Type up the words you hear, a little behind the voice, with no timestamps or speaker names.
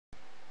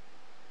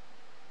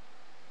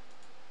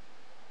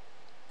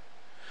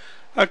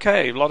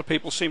Okay, a lot of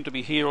people seem to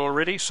be here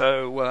already,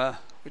 so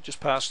we just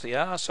passed the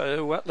hour,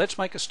 so let's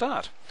make a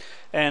start.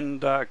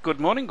 And good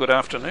morning, good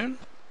afternoon,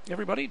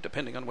 everybody,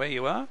 depending on where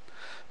you are.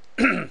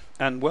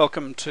 And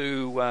welcome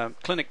to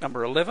clinic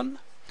number 11,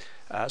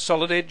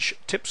 Solid Edge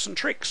Tips and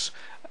Tricks.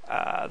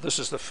 This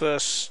is the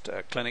first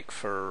clinic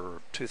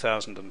for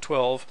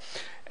 2012,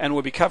 and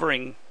we'll be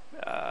covering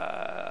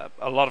a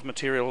lot of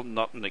material,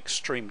 not in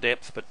extreme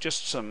depth, but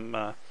just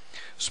some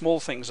small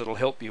things that'll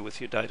help you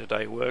with your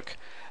day-to-day work.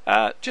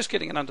 Just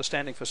getting an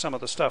understanding for some of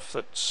the stuff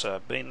that's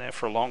been there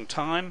for a long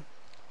time,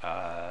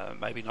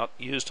 maybe not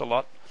used a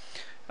lot,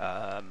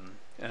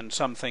 and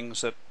some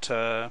things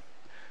that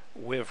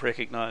we've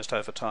recognised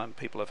over time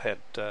people have had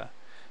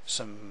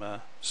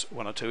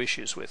one or two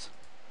issues with.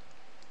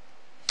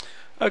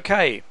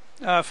 Okay,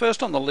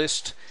 first on the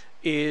list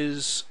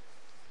is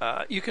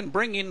you can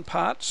bring in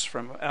parts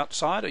from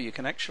outside, or you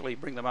can actually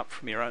bring them up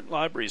from your own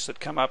libraries that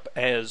come up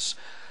as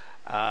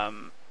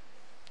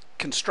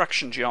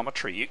construction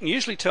geometry. You can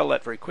usually tell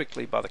that very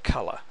quickly by the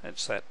colour.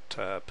 It's that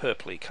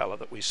purpley colour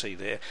that we see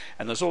there,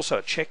 and there's also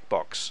a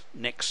checkbox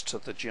next to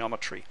the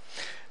geometry.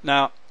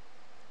 Now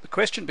the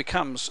question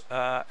becomes,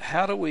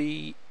 how do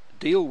we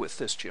deal with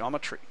this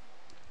geometry?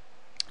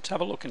 Let's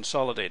have a look in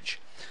Solid Edge,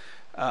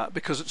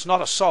 because it's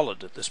not a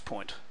solid at this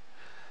point.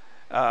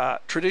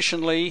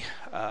 Traditionally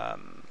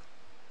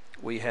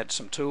we had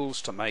some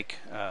tools to make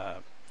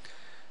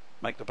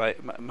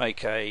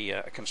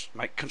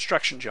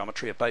construction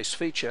geometry a base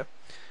feature.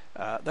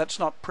 That's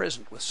not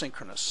present with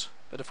synchronous.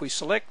 But if we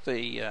select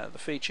the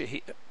feature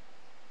here,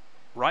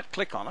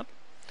 right-click on it,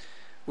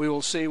 we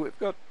will see we've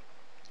got,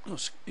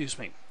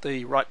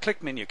 the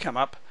right-click menu come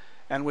up,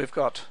 and we've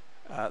got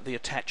the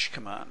attach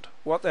command.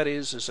 What that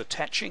is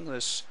attaching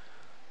this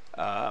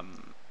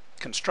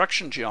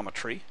construction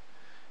geometry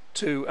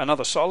to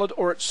another solid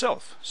or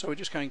itself. So we're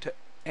just going to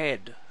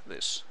add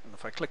this, and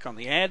if I click on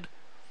the add,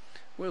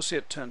 we'll see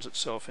it turns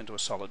itself into a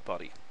solid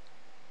body.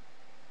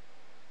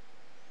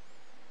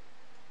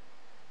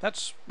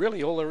 That's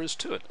really all there is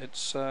to it.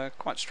 It's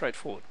quite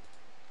straightforward.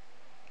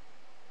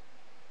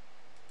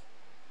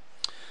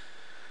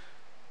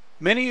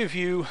 Many of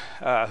you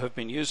have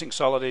been using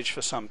Solid Edge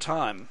for some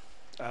time,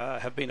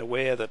 have been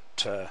aware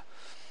that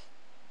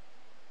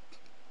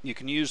you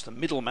can use the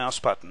middle mouse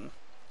button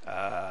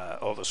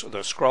or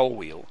the scroll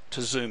wheel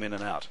to zoom in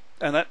and out,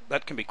 and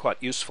that can be quite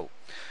useful.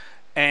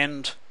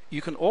 And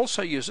you can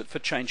also use it for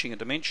changing a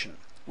dimension.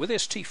 With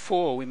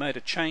ST4 we made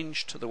a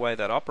change to the way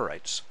that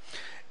operates,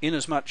 in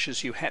as much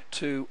as you have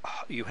to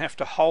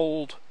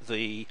hold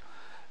the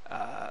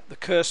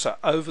cursor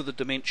over the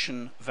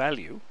dimension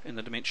value in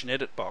the dimension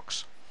edit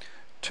box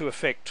to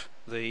affect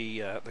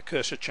the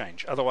cursor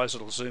change. Otherwise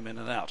it'll zoom in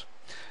and out.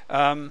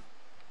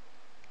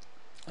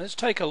 Let's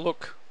take a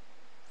look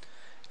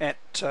at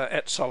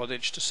Solid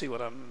Edge to see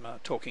what I'm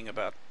talking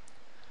about.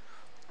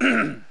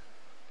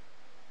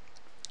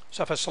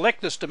 So if I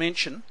select this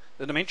dimension,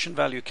 the dimension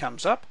value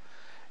comes up,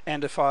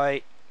 and if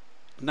I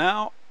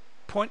now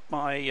point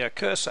my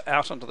cursor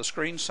out onto the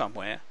screen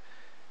somewhere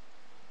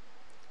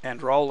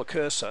and roll the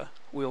cursor,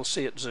 we'll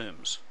see it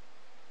zooms.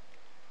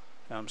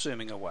 Now I'm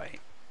zooming away.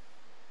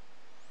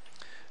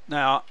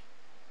 Now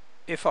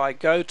if I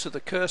go to the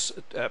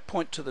cursor,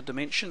 point to the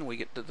dimension, we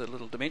get the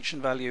little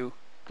dimension value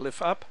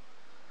glyph up.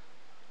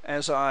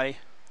 As I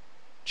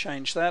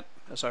change that,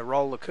 as I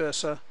roll the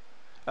cursor,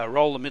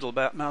 roll the middle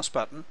mouse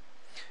button,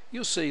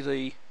 you'll see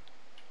the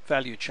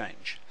value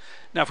change.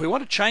 Now if we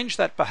want to change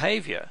that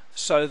behavior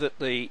so that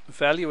the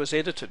value is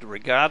edited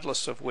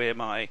regardless of where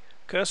my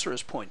cursor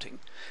is pointing,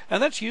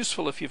 and that's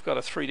useful if you've got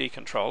a 3D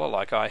controller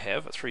like I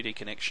have, a 3D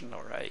connection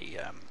or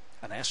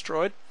an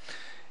asteroid,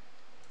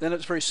 then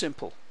it's very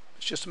simple.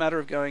 It's just a matter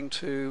of going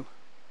to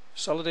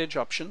Solid Edge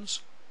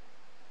Options,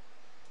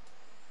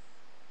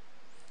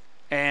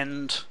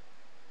 and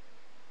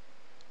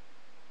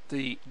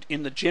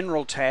in the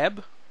General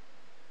tab,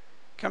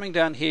 coming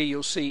down here,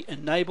 you'll see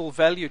Enable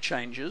Value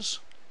Changes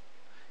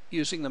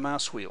using the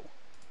mouse wheel.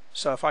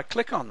 So if I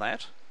click on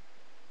that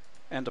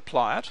and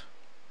apply it,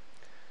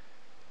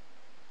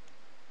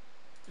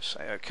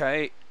 say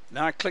OK,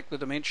 now I click the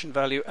dimension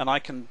value and I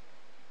can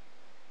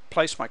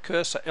place my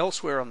cursor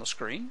elsewhere on the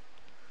screen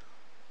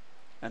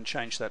and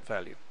change that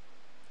value,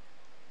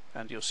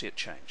 and you'll see it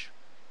change.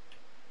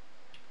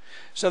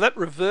 So that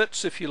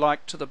reverts, if you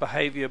like, to the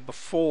behavior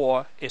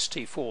before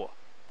ST4,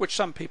 which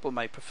some people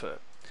may prefer.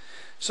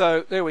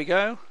 So there we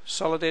go,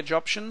 Solid Edge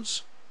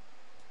Options,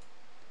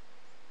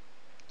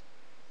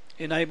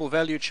 enable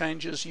value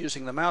changes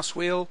using the mouse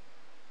wheel,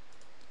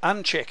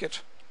 uncheck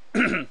it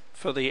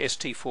for the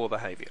ST4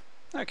 behavior.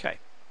 Okay.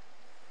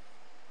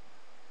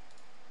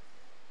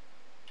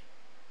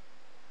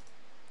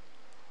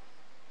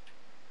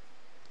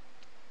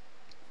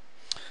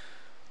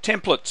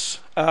 Templates.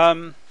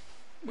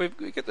 We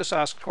get this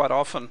asked quite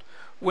often.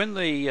 When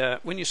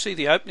you see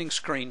the opening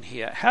screen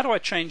here, how do I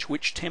change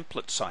which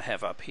templates I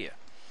have up here?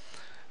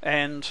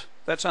 And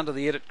that's under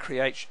the Edit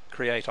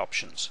Create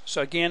options.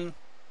 So again,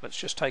 let's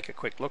just take a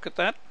quick look at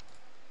that.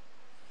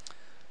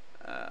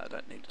 I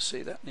don't need to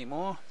see that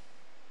anymore.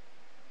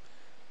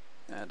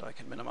 and I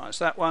can minimize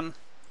that one.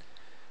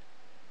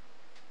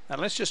 And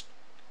let's just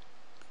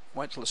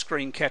wait till the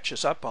screen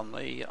catches up on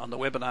the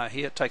webinar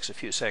here. It takes a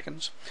few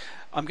seconds.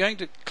 I'm going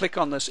to click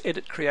on this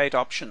Edit Create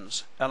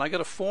Options, and I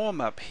got a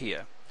form up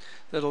here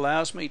that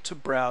allows me to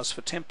browse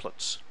for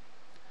templates.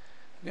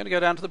 I'm going to go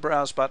down to the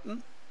Browse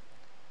button.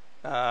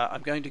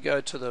 I'm going to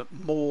go to the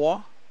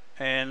More,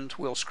 and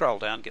we'll scroll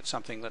down, get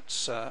something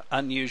that's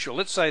unusual.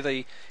 Let's say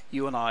the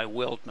UNI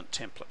weldment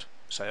template.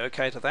 Say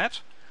OK to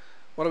that.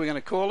 What are we going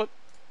to call it?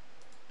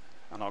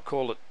 And I'll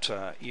call it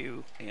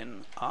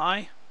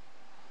UNI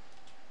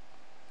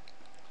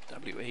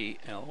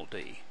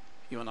W-E-L-D,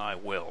 UNI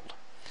weld.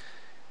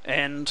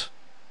 And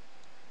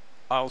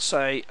I'll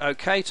say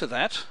OK to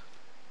that.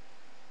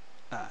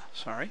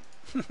 Sorry.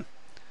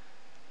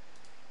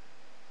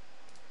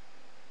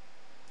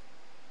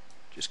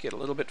 Just get a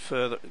little bit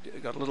further,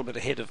 got a little bit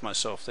ahead of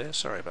myself there,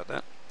 sorry about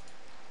that.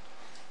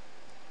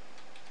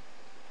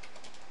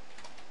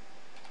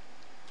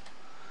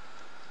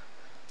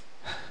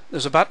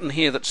 There's a button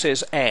here that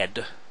says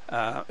Add.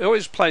 It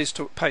always pays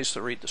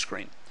to read the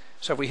screen.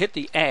 So if we hit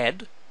the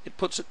Add, it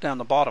puts it down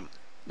the bottom.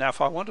 Now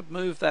if I want to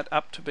move that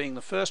up to being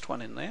the first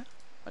one in there,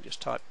 I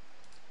just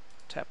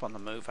tap on the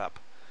Move Up.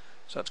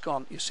 So it's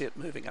gone, you see it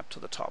moving up to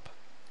the top.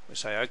 We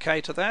say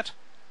OK to that,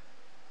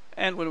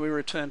 and when we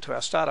return to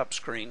our startup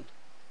screen,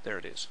 there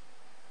it is.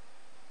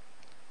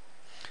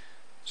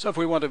 So if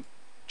we want to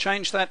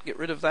change that, get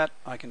rid of that,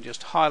 I can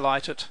just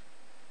highlight it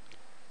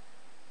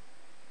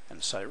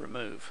and say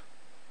Remove.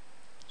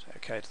 Say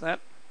OK to that,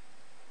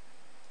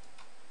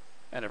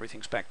 and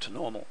everything's back to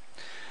normal.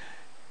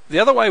 The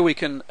other way we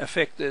can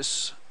affect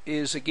this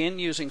is again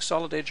using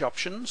Solid Edge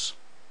Options.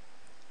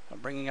 I'm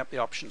bringing up the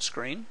options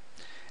screen,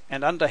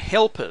 and under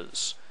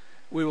Helpers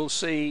we will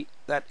see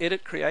that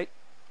Edit Create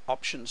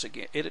Options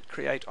again. Edit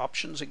Create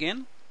Options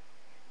again.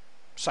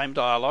 Same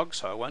dialog,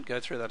 so I won't go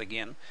through that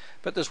again.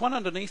 But there's one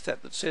underneath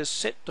that that says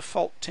Set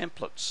Default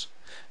Templates.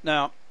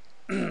 Now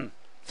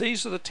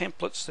these are the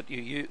templates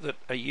that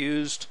are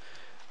used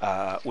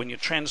when you're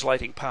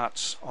translating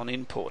parts on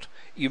input.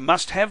 You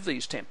must have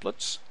these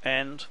templates,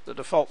 and the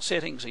default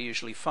settings are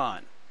usually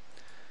fine.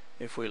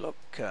 If we look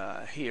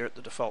here at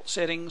the default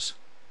settings,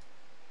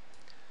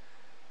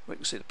 we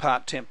can see the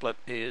part template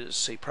is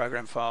C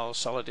program files,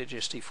 Solid Edge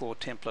SD4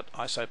 template,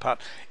 ISO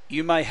part.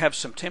 You may have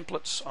some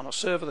templates on a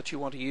server that you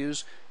want to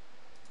use.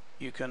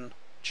 You can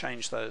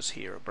change those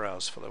here or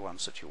browse for the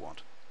ones that you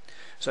want.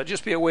 So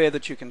just be aware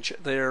that you can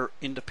they're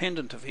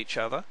independent of each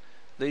other.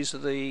 These are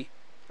the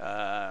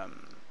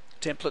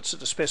templates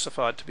that are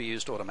specified to be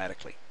used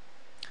automatically.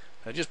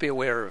 So just be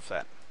aware of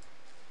that.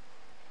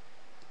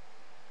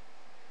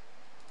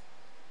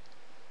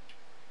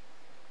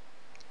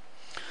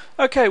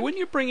 Okay, when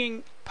you're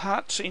bringing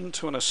parts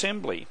into an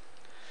assembly,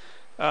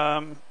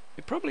 you're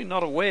probably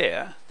not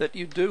aware that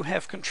you do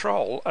have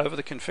control over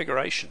the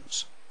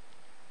configurations.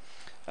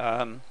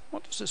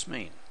 What does this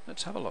mean?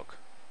 Let's have a look.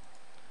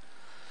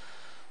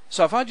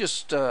 So if I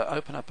just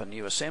open up a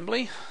new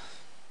assembly,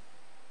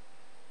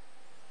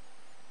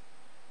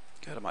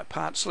 go to my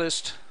parts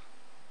list,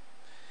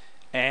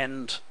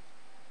 and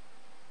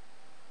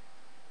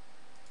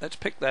let's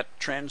pick that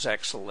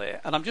transaxle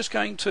there, and I'm just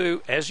going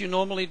to, as you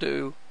normally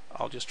do,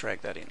 I'll just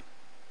drag that in,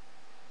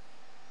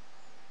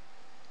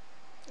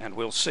 and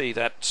we'll see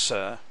that's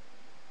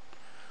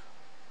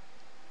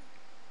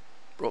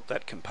brought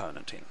that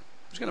component in.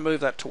 I'm just going to move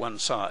that to one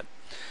side.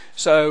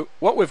 So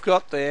what we've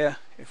got there,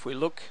 if we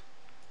look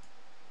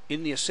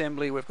in the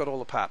assembly, we've got all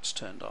the parts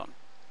turned on.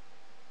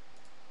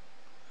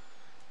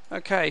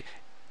 Okay,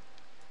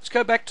 let's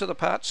go back to the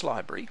parts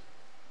library,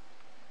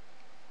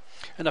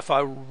 and if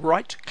I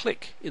right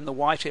click in the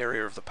white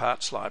area of the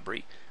parts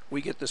library,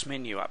 we get this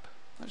menu up.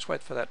 I'll just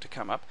wait for that to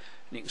come up,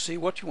 and you can see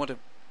what you want to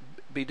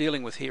be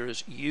dealing with here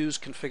is Use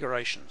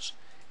Configurations.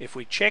 If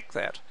we check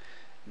that,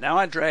 now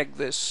I drag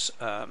this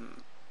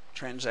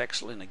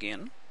transaxle in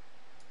again,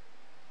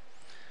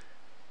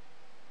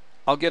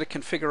 I'll get a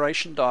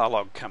configuration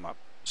dialog come up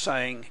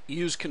saying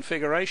Use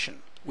Configuration.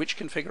 Which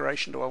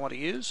configuration do I want to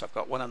use? I've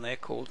got one in there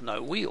called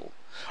No Wheel.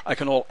 I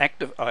can also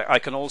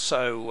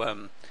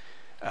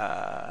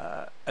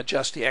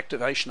adjust the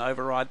activation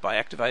override by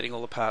activating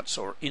all the parts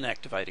or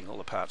inactivating all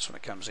the parts when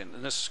it comes in.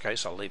 In this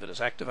case, I'll leave it as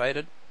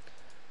activated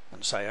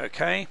and say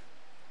OK.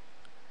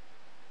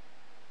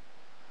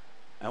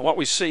 And what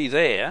we see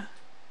there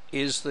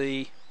is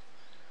the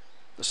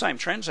same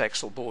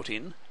transaxle brought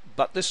in,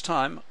 but this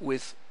time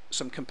with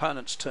some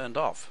components turned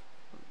off.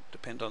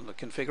 Depend on the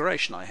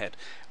configuration I had.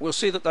 We'll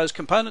see that those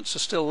components are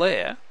still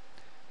there,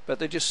 but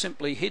they're just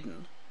simply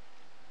hidden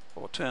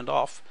or turned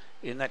off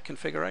in that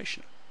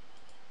configuration.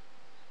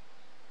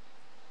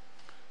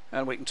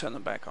 And we can turn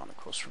them back on, of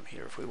course, from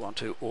here if we want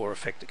to, or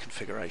affect the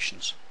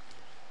configurations.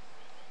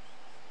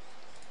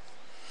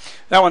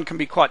 That one can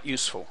be quite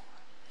useful.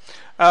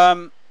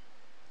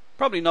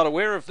 Probably not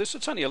aware of this,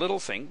 it's only a little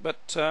thing,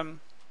 but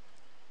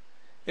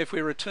if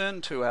we return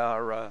to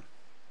our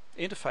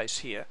interface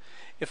here,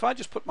 if I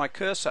just put my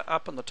cursor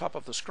up on the top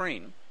of the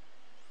screen,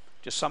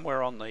 just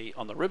somewhere on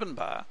the ribbon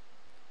bar,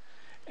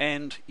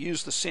 and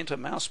use the center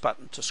mouse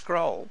button to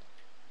scroll,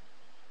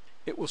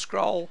 it will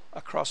scroll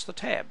across the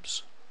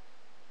tabs.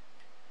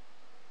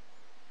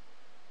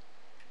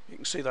 You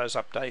can see those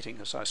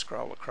updating as I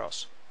scroll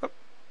across.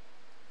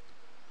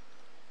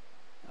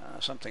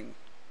 Something,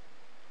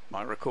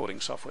 my recording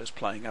software is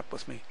playing up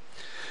with me.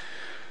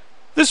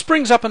 This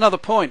brings up another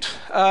point.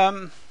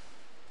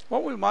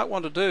 What we might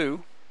want to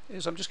do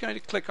is, I'm just going to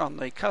click on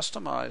the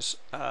Customize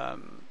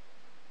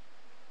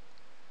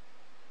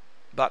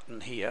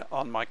button here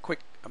on my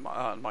quick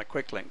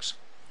links.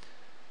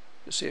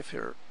 You see if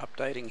you're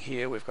updating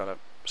here, we've got a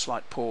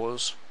slight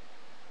pause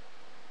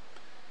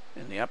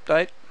in the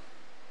update.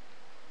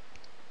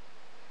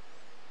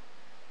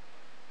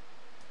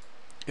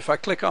 If I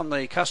click on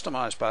the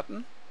Customize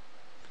button,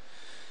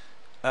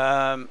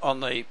 on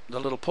the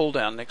little pull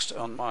down next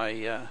on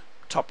my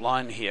top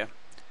line here,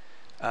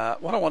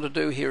 what I want to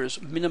do here is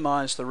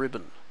minimize the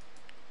ribbon,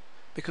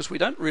 because we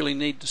don't really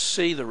need to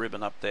see the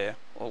ribbon up there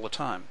all the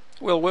time.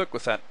 We'll work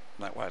with that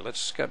way.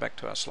 Let's go back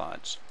to our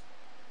slides.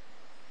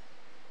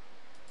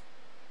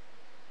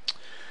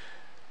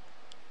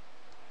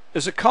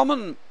 There's a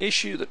common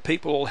issue that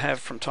people all have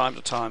from time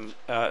to time,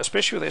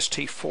 especially with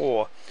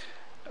ST4,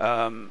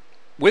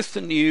 with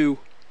the new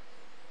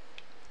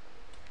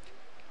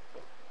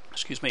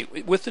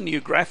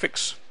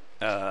graphics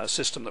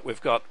system that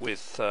we've got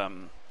with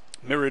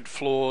mirrored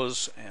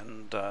floors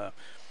and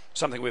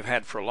something we've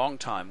had for a long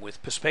time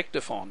with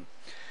perspective on.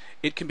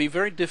 It can be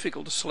very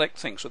difficult to select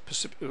things with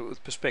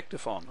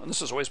perspective on, and this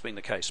has always been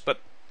the case, but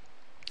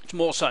it's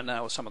more so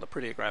now with some of the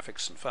prettier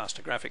graphics and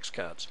faster graphics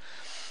cards.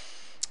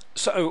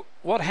 So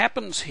what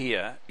happens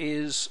here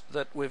is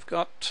that we've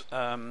got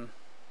let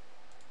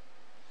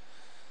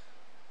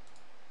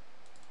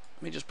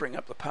me just bring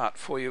up the part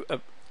for you.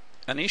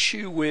 An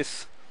issue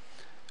with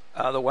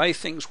the way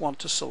things want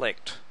to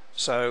select.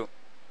 So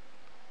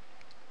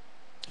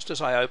just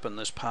as I open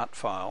this part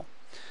file,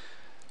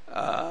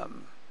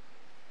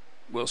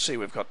 we'll see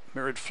we've got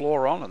mirrored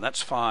floor on, and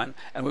that's fine,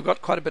 and we've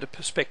got quite a bit of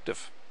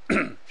perspective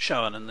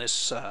shown in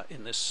this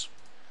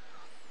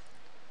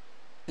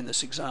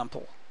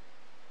example.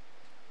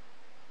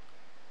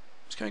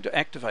 It's going to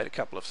activate a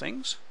couple of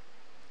things.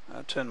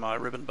 Turn my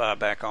ribbon bar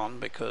back on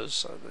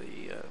because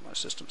my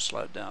system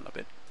slowed down a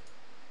bit.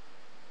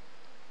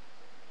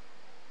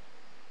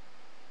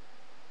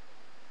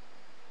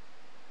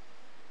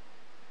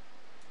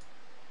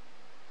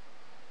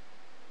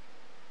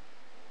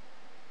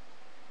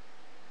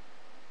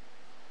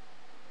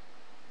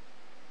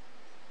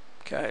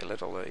 Okay,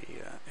 let all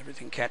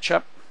everything catch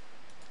up.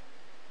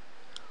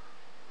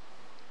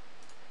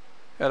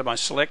 Go to my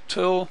select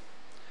tool.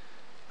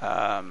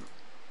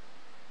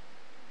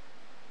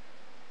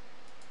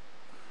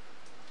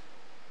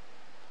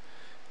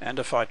 And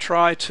if I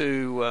try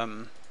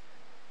to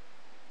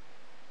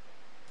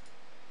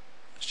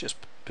let's just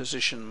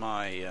position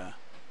my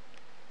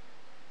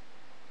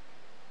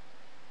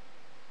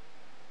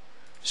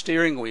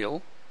steering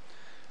wheel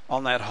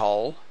on that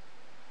hole,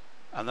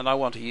 and then I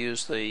want to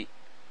use the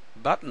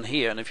button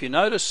here, and if you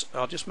notice,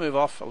 I'll just move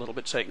off a little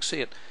bit so you can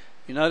see it.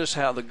 You notice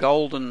how the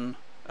golden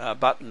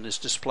button is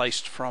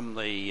displaced from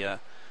the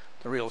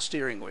real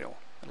steering wheel.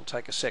 It'll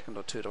take a second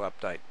or two to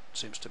update. It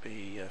seems to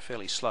be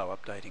fairly slow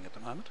updating at the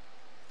moment.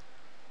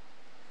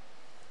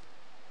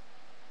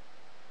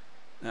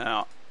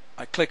 Now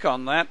I click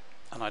on that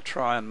and I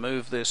try and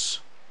move this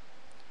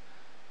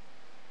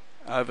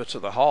over to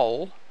the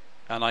hole,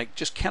 and I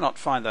just cannot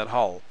find that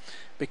hole,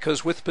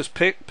 because with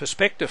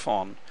perspective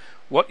on,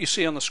 what you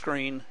see on the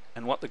screen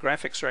and what the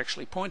graphics are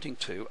actually pointing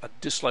to are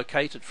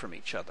dislocated from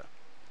each other.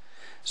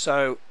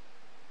 So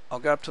I'll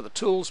go up to the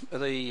tools,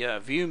 the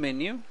view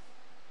menu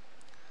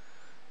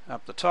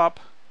up the top,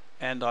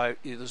 and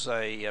there's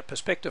a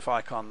perspective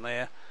icon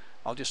there.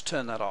 I'll just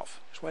turn that off.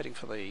 Just waiting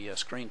for the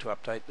screen to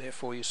update there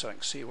for you so I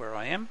can see where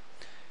I am.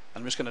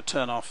 I'm just going to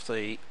turn off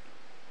the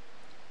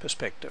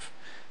perspective.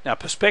 Now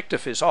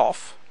perspective is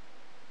off,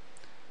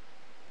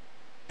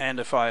 and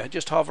if I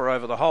just hover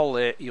over the hole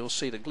there, you'll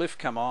see the glyph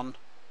come on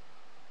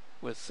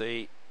with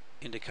the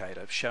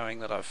indicator showing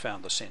that I've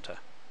found the center.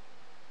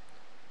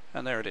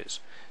 And there it is.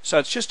 So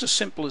it's just as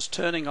simple as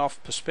turning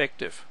off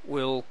perspective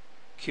will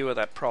cure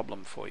that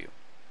problem for you.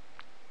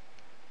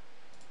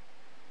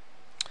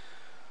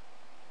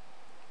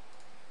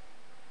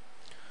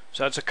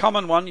 So it's a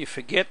common one. You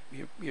forget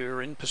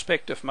you're in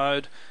perspective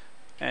mode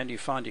and you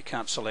find you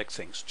can't select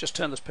things. Just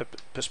turn this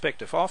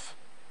perspective off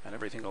and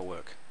everything will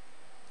work.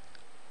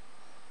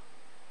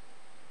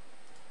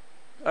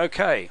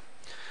 Okay,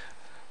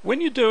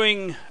 when you're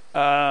doing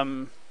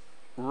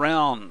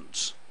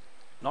rounds,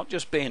 not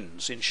just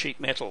bends in sheet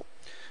metal,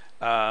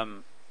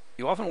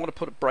 you often want to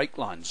put brake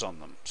lines on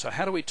them. So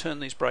how do we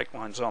turn these brake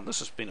lines on? This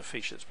has been a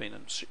feature that's been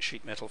in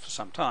sheet metal for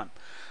some time,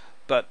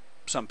 but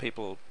some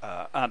people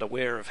aren't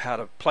aware of how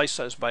to place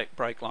those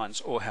brake lines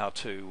or how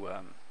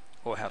to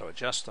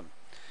adjust them.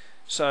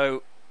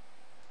 So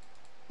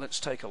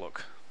let's take a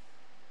look.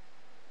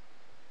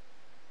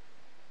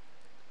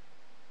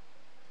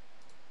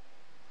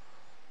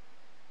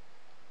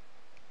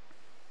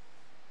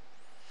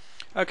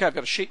 Okay, I've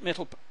got a sheet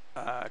metal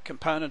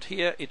component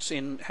here.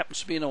 Happens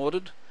to be in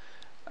ordered.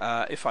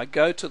 If I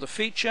go to the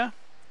feature,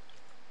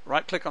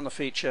 right click on the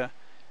feature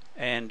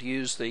and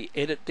use the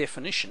edit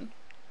definition,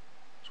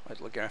 just wait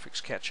till the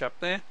graphics catch up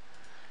there,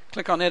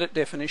 click on edit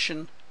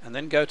definition and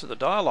then go to the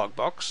dialog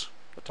box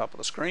at the top of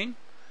the screen,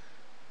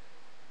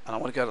 and I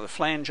want to go to the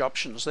flange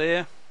options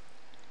there.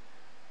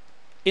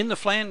 In the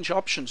flange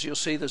options you'll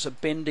see there's a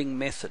bending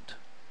method,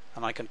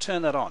 and I can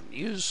turn that on.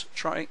 Use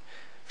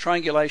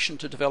triangulation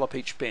to develop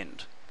each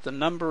bend. The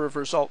number of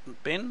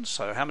resultant bends,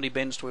 so how many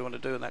bends do we want to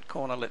do in that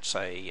corner? Let's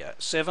say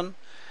 7,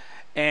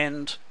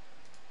 and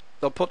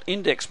they'll put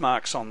index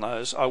marks on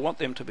those. I want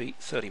them to be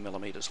 30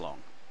 millimeters long,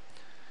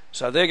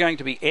 so they're going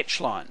to be etch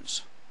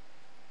lines.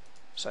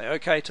 Say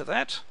OK to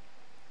that,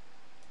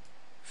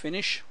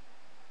 finish,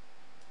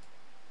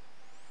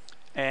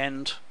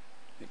 and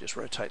you just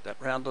rotate that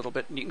round a little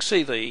bit and you can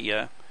see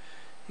the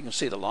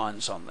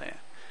lines on there.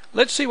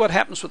 Let's see what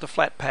happens with the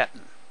flat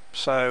pattern.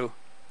 So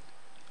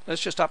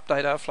let's just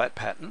update our flat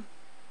pattern.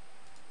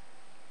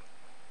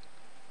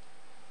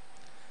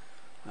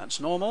 That's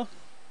normal.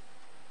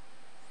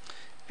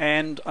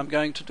 And I'm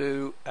going to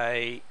do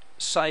a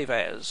save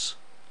as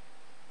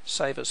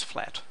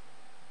flat.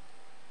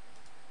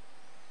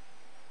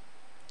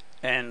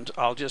 And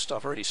I've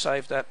already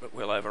saved that, but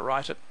we'll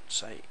overwrite it,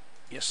 say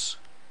yes.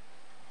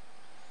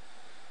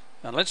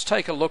 And let's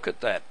take a look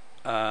at that.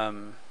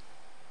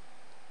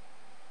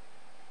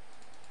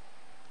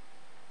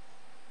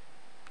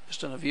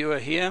 Just in a viewer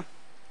here.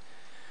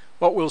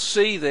 What we'll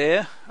see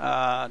there,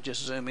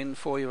 just zoom in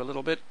for you a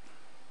little bit.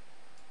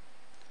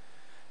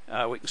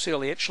 We can see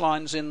all the etch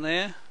lines in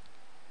there.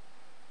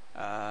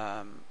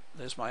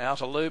 There's my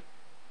outer loop.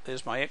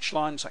 There's my etch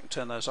lines. I can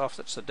turn those off.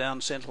 That's the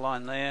down center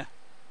line there.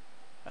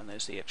 And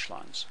there's the etch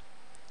lines.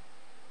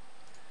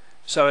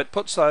 So it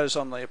puts those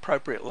on the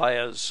appropriate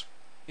layers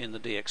in the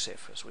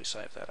DXF as we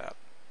save that out.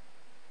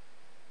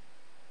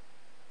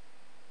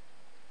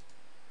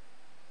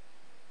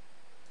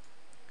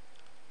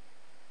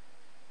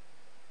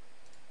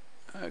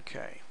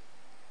 Okay.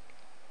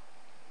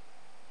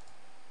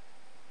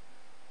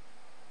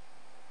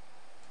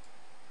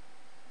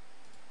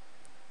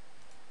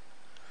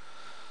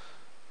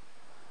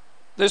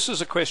 This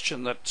is a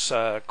question that's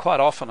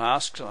quite often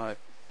asked, and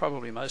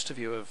probably most of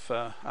you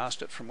have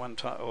asked it from one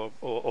time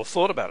or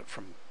thought about it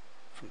from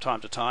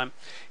time to time,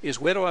 is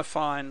where do I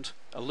find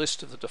a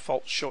list of the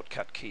default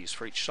shortcut keys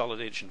for each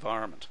solid edge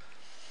environment?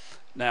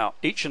 Now,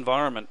 each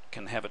environment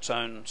can have its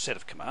own set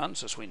of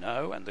commands, as we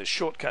know, and there's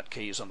shortcut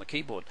keys on the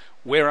keyboard.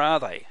 Where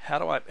are they? How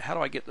do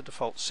I get the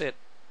default set?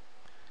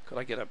 Could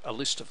I get a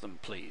list of them,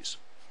 please?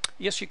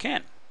 Yes, you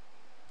can.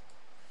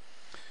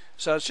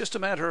 So it's just a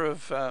matter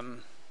of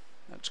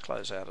let's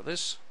close out of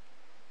this.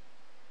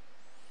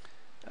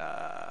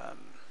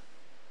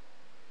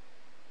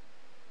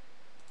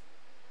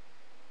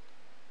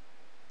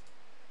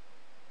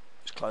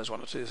 Just close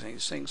one or two of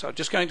these things. I'm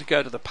just going to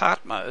go to the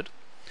part mode,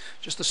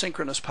 just the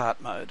synchronous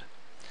part mode,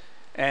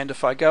 and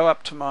if I go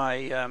up to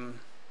my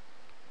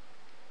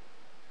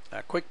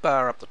quick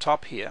bar up the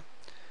top here,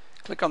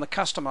 click on the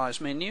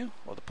Customize menu,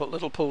 or the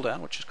little pull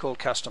down which is called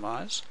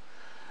Customize.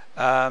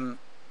 I'm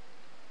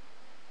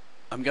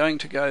going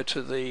to go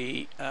to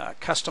the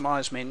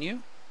Customize menu.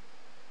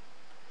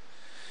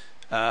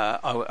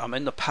 I'm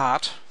in the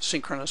part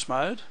synchronous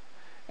mode,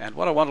 and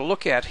what I want to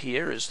look at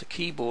here is the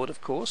keyboard,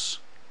 of course.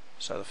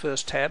 So the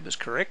first tab is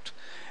correct,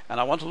 and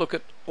I want to look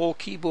at all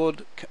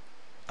keyboard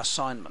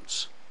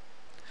assignments.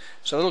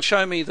 So it'll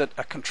show me that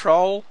a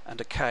control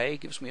and a K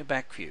gives me a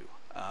back view,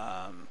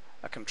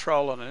 a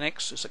control and an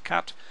X is a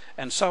cut,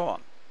 and so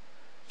on.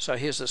 So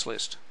here's this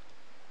list,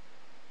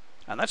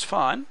 and that's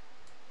fine.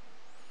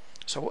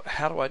 So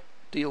how do I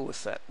deal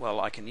with that? Well,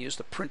 I can use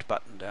the print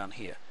button down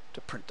here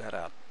to print that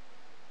out.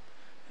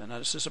 And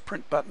notice there's a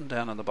print button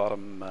down in the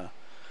bottom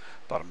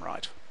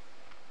right.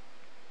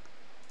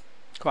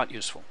 Quite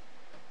useful.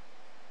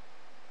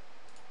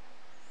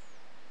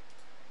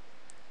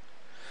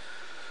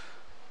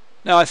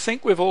 Now, I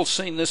think we've all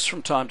seen this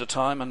from time to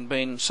time and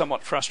been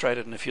somewhat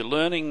frustrated, and if you're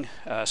learning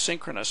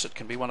synchronous, it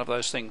can be one of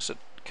those things that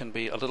can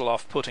be a little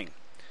off-putting.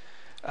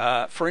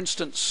 For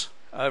instance,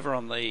 over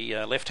on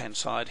the left-hand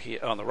side here,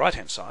 on the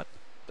right-hand side,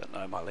 don't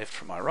know my left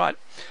from my right,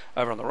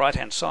 over on the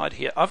right-hand side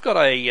here, I've got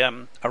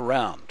a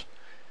round,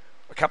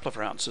 a couple of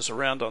rounds. There's a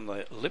round on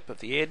the lip of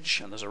the edge,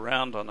 and there's a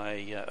round on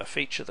a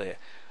feature there.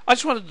 I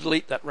just want to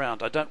delete that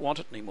round. I don't want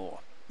it anymore.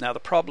 Now, the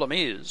problem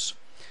is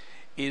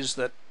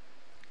that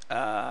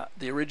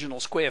the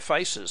original square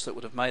faces that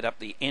would have made up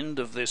the end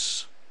of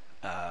this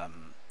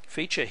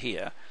feature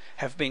here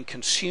have been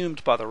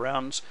consumed by the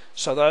rounds,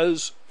 so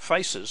those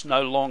faces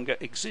no longer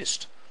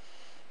exist.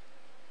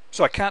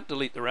 So I can't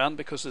delete the round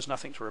because there's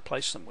nothing to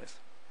replace them with,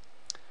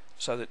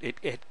 so that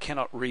it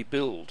cannot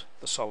rebuild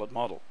the solid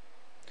model.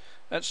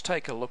 Let's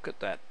take a look at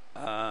that.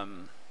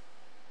 I'll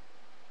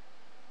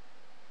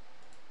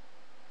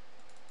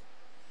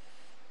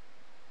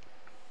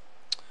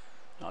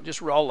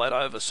just roll that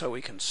over so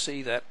we can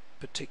see that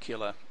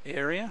particular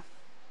area.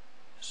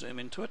 Zoom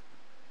into it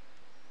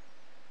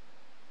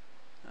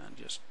and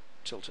just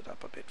tilt it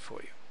up a bit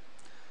for you.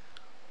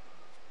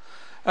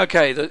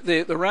 Okay,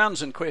 the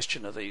rounds in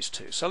question are these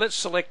two. So let's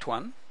select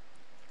one,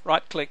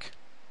 right click,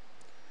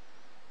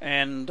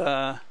 and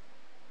try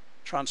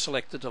and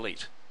select the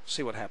delete.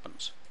 See what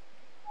happens.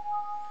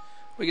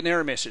 We get an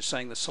error message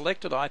saying the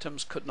selected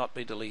items could not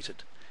be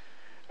deleted.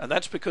 And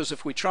that's because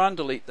if we try and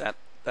delete that,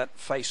 that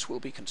face will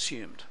be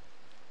consumed.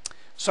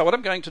 So what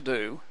I'm going to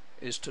do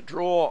is to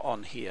draw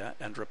on here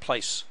and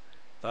replace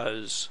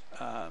those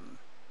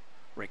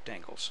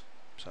rectangles.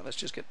 So let's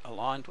just get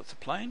aligned with the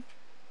plane.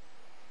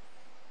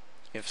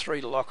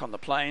 F3 to lock on the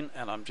plane,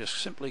 and I'm just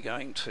simply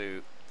going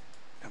to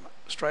come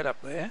straight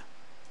up there,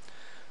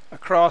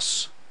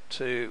 across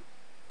to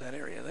that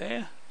area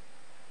there,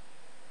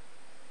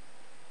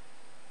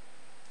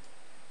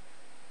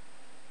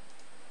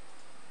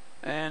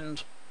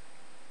 and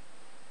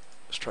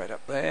straight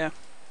up there.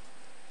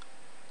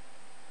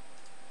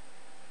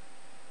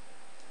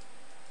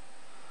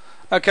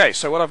 Okay,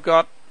 so what I've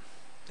got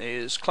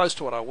is close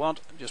to what I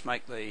want. Just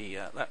make the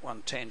that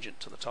one tangent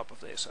to the top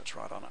of there, so it's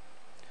right on it.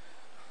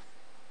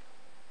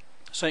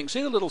 So you can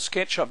see the little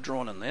sketch I've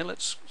drawn in there.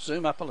 Let's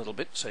zoom up a little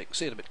bit so you can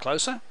see it a bit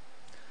closer.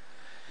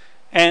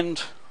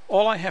 And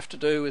all I have to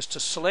do is to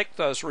select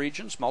those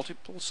regions,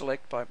 multiple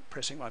select by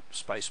pressing my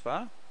space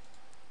bar.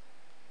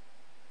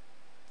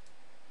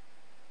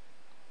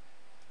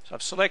 So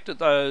I've selected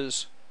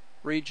those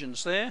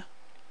regions there.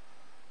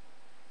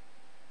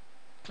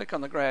 Click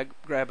on the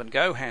grab and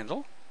go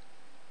handle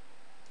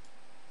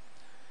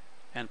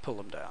and pull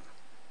them down.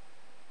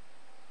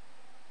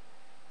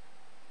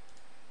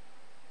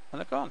 And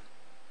they're gone.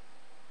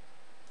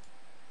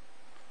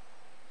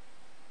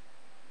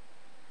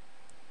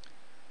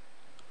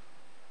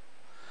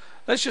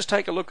 Let's just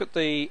take a look at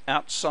the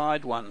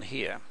outside one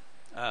here,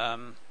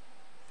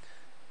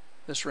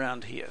 this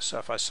round here. So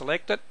if I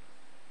select it,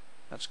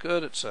 that's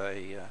good, it's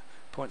a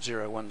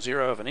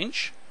 0.010 of an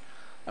inch.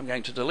 I'm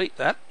going to delete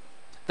that.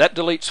 That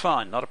deletes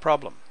fine, not a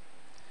problem.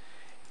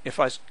 If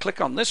I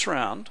click on this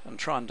round and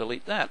try and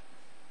delete that,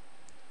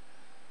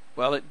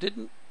 well, it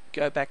didn't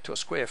go back to a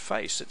square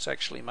face, it's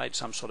actually made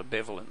some sort of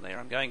bevel in there.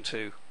 I'm going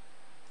to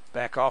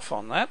back off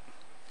on that,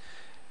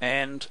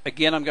 and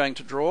again I'm going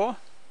to draw.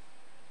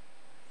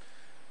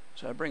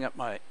 So I bring up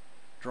my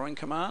drawing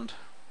command,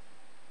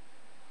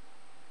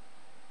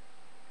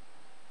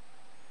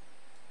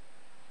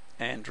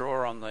 and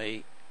draw on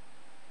the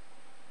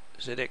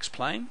ZX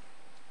plane,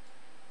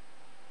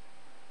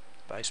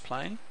 base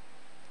plane,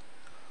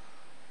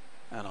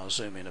 and I'll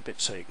zoom in a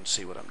bit so you can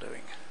see what I'm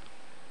doing.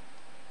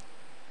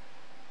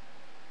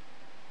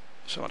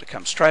 So I want to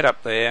come straight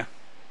up there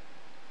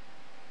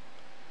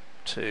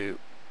to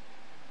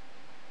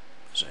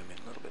zoom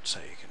in a little bit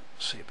so you can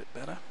see a bit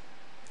better.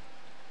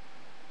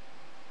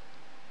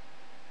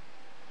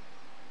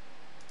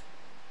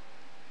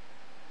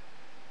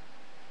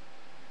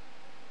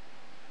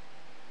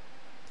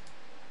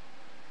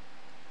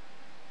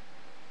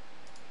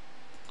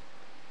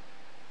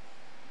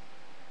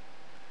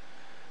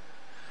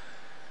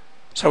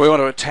 So we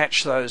want to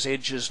attach those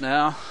edges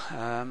now.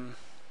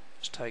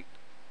 Just take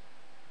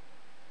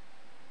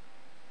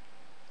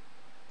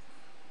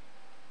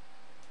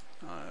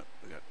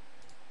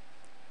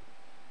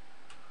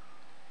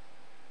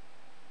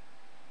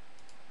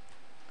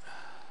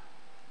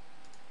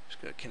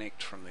just go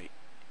connect from the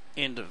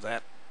end of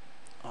that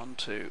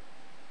onto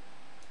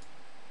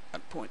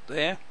that point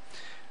there,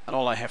 and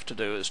all I have to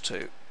do is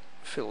to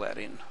fill that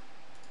in.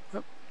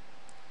 Oop.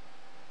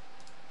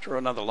 Draw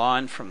another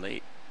line from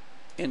the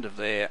end of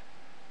there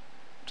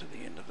to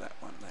the end of that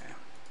one there,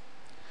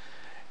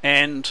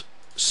 and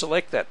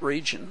select that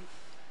region.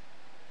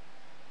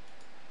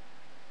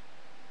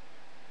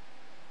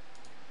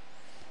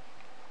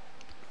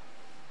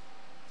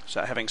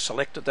 So having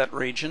selected that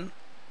region,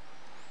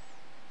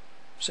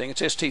 seeing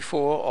it's ST4,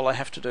 all I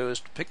have to do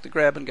is to pick the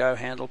grab and go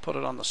handle, put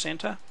it on the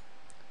center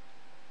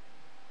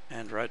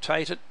and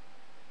rotate it.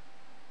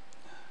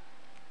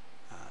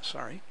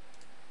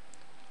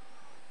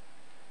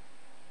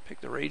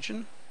 Pick the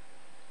region,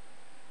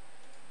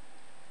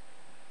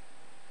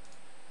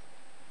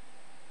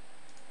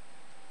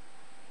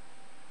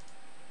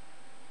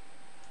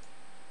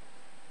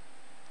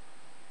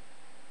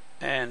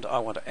 and I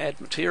want to add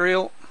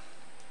material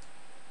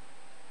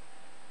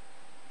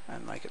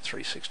and make it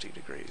 360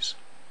 degrees.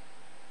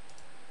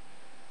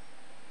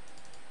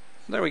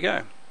 There we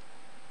go.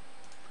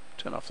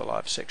 Turn off the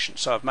live section.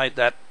 So I've made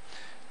that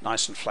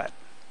nice and flat.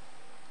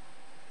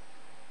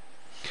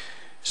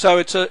 So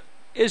it's a,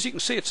 as you can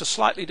see, it's a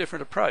slightly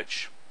different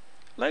approach.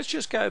 Let's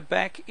just go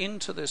back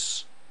into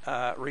this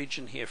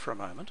region here for a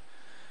moment,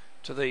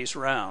 to these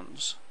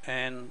rounds,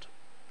 and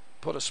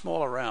put a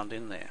smaller round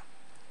in there.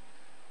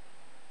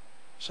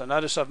 So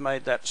notice I've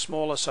made that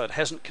smaller so it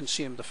hasn't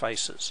consumed the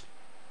faces.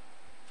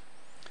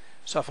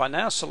 So if I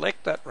now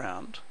select that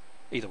round,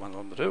 either one of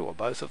them will do, or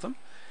both of them,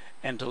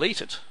 and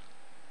delete it,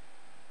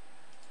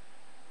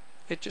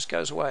 it just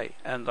goes away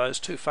and those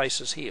two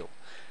faces heal.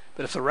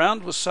 But if the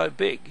round was so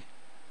big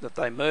that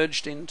they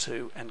merged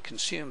into and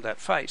consumed that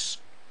face,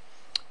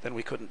 then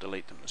we couldn't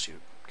delete them, as you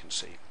can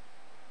see.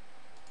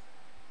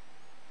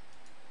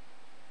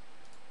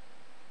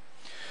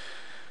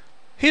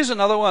 Here's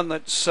another one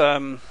that's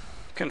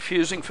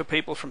confusing for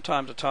people from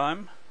time to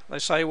time. They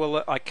say,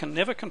 well, I can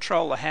never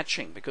control the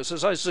hatching because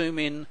as I zoom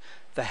in,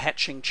 the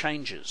hatching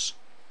changes.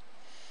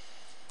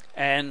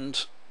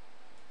 And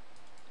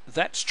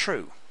that's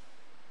true.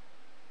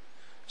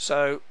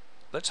 So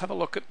let's have a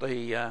look at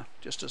the,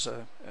 just as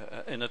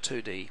in a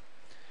 2D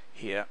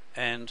here,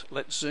 and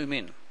let's zoom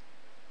in.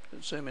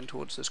 Let's zoom in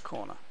towards this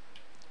corner.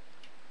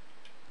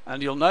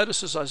 And you'll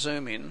notice as I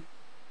zoom in,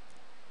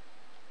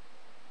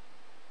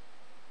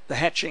 the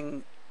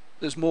hatching,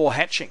 there's more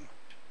hatching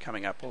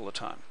coming up all the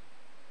time.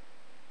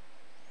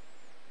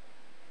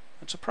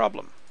 It's a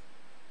problem.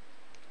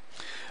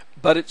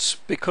 But it's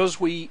because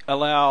we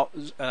allow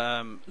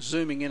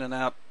zooming in and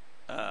out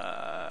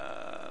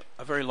a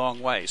very long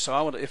way.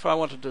 So if I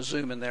wanted to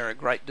zoom in there a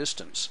great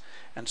distance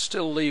and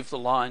still leave the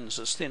lines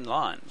as thin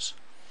lines,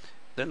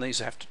 then these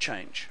have to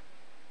change.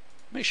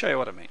 Let me show you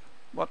what I mean.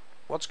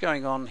 What's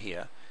going on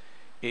here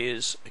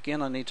is,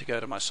 again, I need to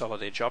go to my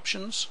solid edge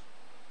options,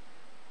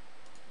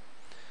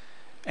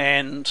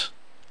 and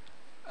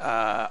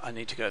I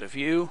need to go to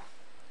view,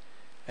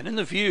 and in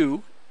the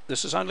view,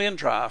 this is only in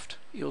draft,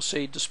 you'll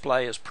see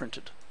display as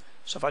printed.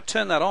 So if I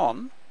turn that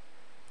on,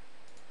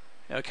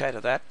 okay to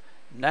that,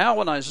 now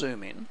when I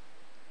zoom in,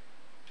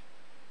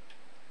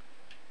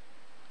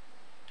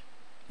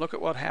 look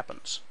at what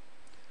happens.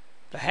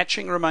 The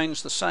hatching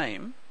remains the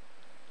same,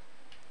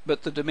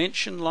 but the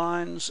dimension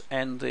lines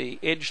and the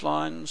edge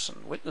lines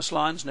and witness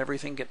lines and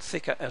everything get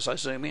thicker as I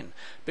zoom in,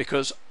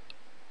 because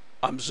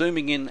I'm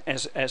zooming in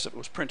as it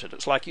was printed.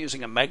 It's like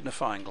using a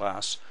magnifying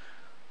glass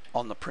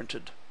on the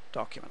printed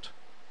document.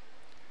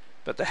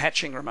 But the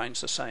hatching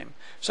remains the same.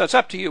 So it's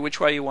up to you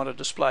which way you want to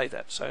display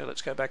that. So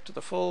let's go back to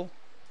the full,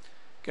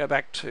 go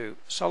back to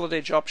solid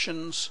edge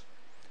options,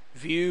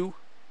 view,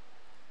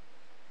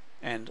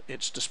 and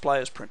it's display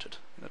as printed.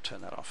 I'm going to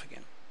turn that off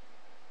again.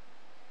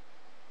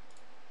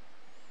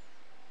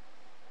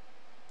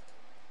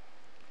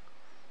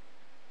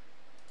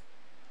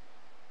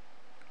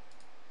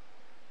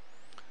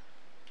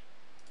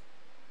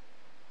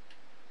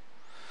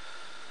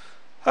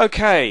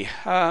 Okay,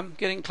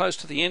 getting close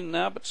to the end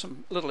now, but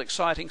some little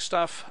exciting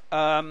stuff. If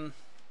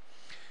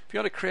you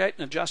want to create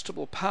an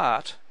adjustable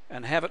part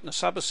and have it in a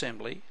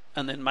subassembly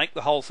and then make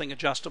the whole thing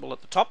adjustable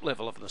at the top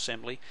level of an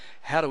assembly,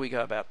 how do we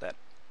go about that?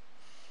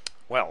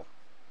 Well,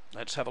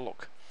 let's have a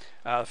look.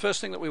 The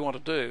first thing that we want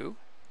to do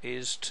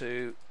is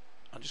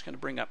I'm just going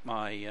to bring up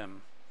my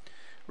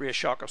rear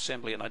shock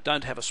assembly, and I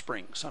don't have a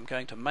spring, so I'm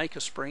going to make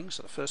a spring.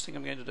 So the first thing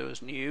I'm going to do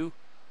is new.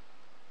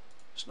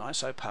 It's an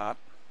ISO part.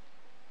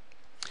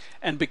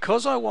 And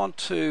because I want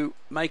to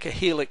make a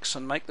helix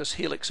and make this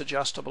helix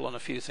adjustable on a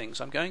few things,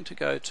 I'm going to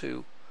go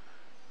to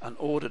an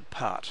ordered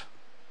part.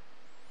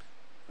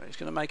 He's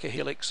going to make a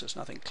helix. There's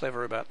nothing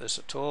clever about this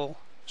at all,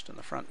 just in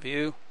the front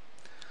view.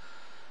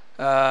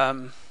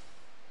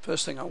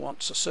 First thing I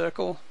want is a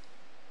circle,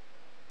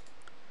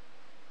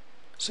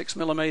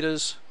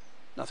 6mm.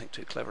 Nothing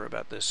too clever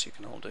about this, you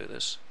can all do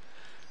this.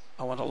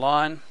 I want a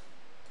line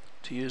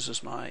to use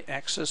as my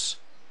axis,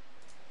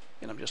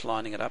 and I'm just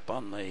lining it up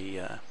on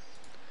the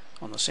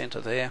center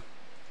there.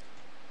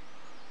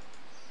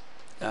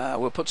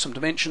 We'll put some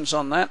dimensions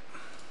on that.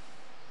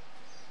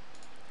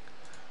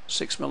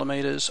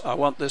 6mm. I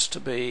want this to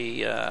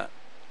be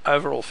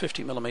overall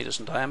 50mm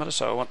in diameter,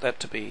 so I want that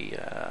to be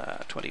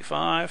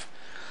 25,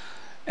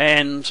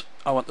 and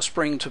I want the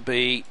spring to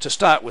be, to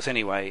start with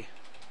anyway,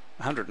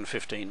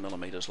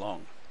 115mm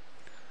long.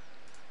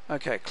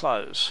 Okay,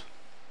 close.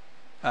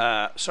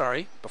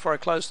 Sorry, before I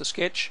close the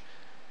sketch,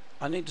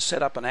 I need to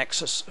set up an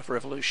axis of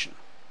revolution.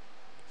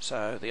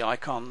 So the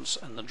icons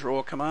and the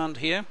draw command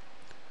here,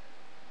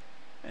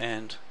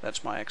 and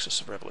that's my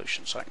axis of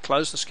revolution. So I can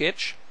close the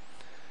sketch.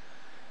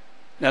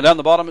 Now down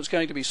the bottom it's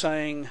going to be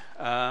saying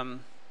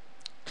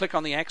click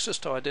on the axis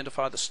to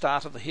identify the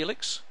start of the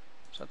helix.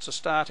 So it's a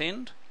start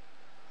end.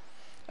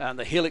 And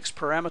the helix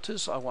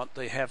parameters, I want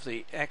to have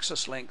the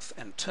axis length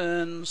and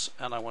turns,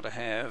 and I want to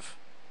have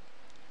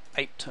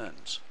 8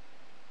 turns.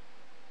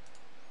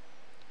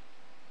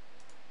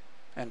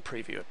 And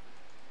preview it.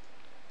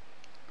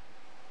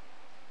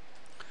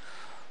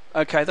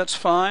 Okay, that's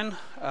fine.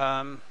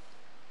 What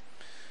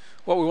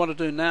we want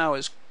to do now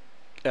is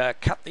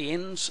cut the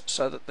ends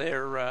so that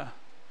the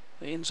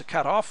ends are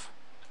cut off.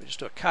 So we just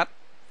do a cut.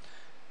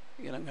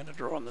 Again, I'm going to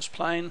draw on this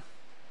plane.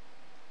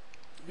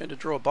 I'm going to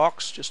draw a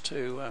box just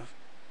to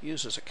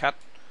use as a cut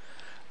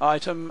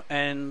item,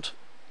 and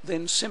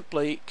then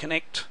simply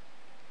connect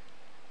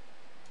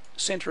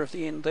center of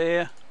the end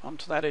there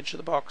onto that edge of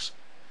the box,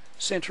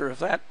 center of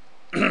that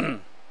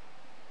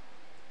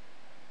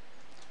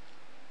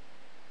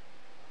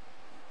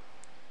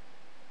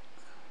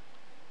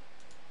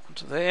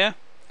onto there,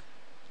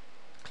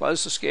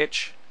 close the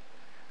sketch,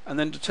 and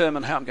then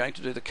determine how I'm going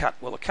to do the cut.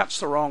 Well, the cut's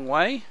the wrong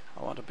way.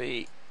 I want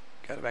to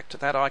go back to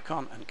that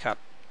icon and cut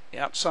the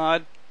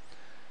outside,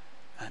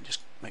 and just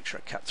make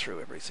sure I cut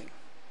through everything.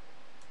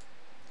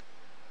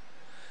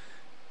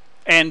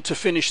 And to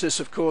finish this,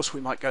 of course,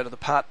 we might go to the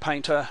part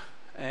painter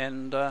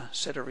and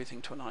set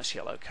everything to a nice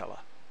yellow color.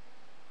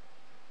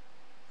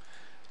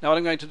 Now what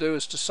I'm going to do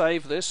is to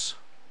save this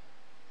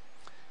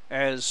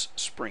as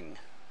spring.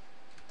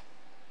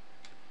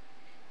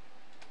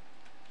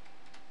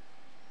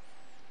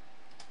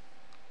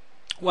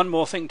 One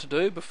more thing to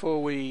do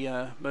before we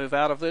move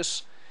out of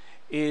this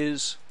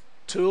is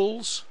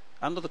Tools.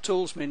 Under the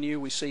Tools menu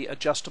we see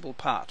Adjustable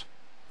Part.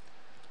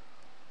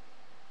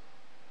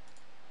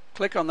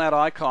 Click on that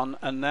icon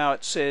and now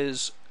it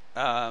says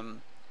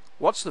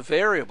what's the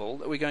variable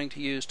that we're going to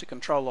use to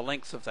control the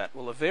length of that?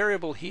 Well, the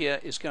variable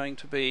here is going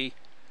to be,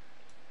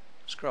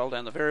 scroll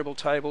down the variable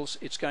tables,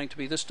 it's going to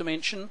be this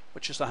dimension,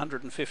 which is the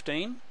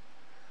 115.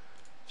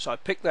 So I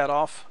pick that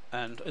off,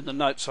 and in the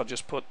notes I'll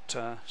just put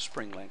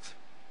spring length.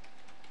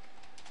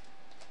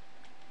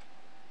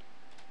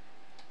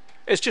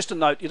 It's just a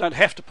note, you don't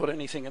have to put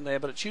anything in there,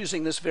 but it's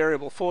using this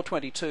variable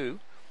 422,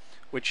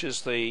 which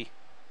is the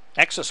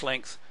axis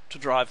length, to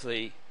drive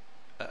the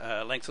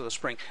length of the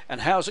spring.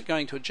 And how is it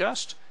going to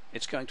adjust?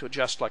 It's going to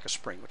adjust like a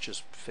spring, which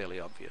is fairly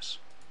obvious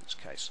in this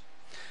case.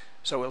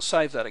 So we'll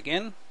save that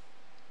again.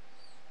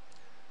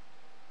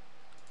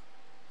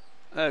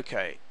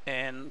 Okay,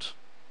 and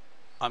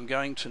I'm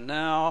going to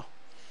now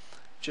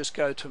just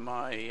go to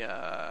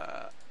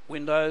my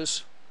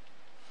Windows,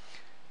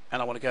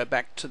 and I want to go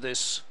back to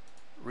this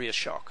rear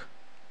shock.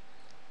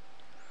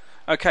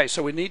 Okay,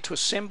 so we need to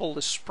assemble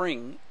this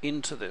spring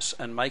into this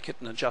and make it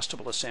an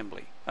adjustable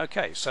assembly.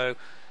 Okay, so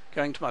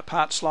going to my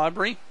parts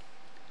library,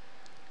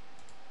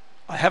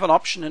 I have an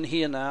option in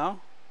here now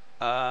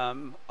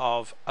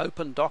of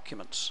open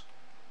documents.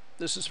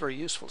 This is very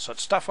useful. So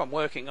it's stuff I'm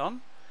working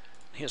on.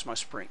 Here's my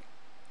spring.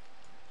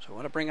 So I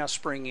want to bring our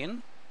spring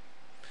in.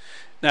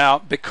 Now,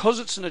 because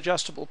it's an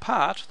adjustable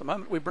part, the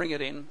moment we bring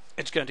it in,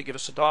 it's going to give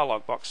us a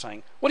dialog box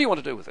saying, what do you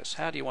want to do with this?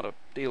 How do you want to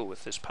deal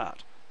with this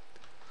part?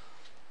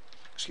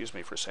 Excuse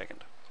me for a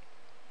second.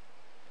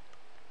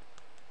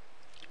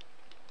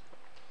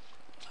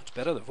 That's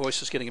better. The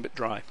voice is getting a bit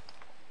dry.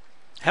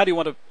 How do you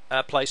want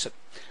to place it?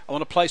 I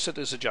want to place it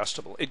as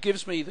adjustable. It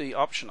gives me the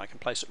option. I can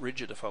place it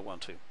rigid if I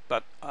want to,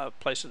 but I'll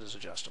place it as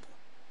adjustable.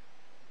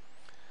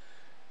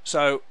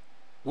 So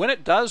when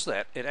it does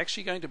that, it's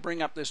actually going to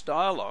bring up this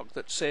dialog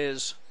that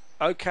says,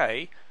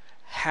 okay,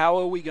 how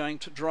are we going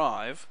to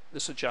drive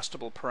this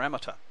adjustable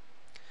parameter?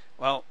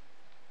 Well,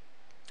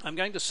 I'm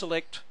going to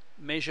select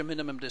measure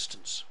minimum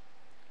distance.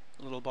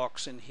 A little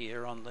box in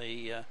here on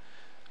the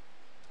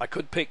I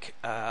could pick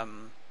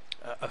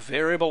a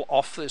variable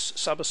off this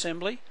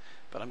subassembly,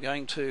 but I'm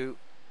going to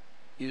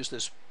use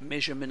this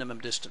measure minimum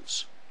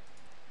distance.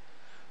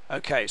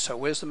 Okay, so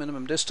where's the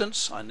minimum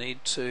distance? I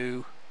need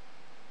to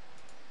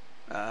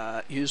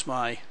use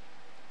my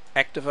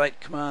activate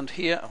command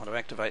here. I want to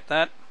activate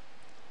that.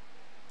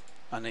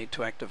 I need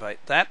to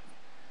activate that.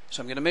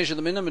 So I'm going to measure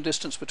the minimum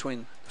distance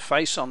between the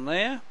face on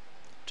there,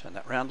 turn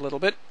that round a little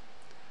bit,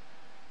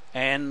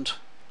 and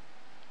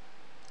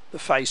the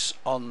face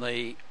on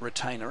the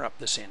retainer up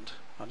this end.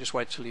 I'll just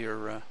wait till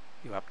you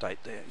update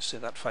there. You see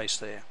that face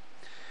there.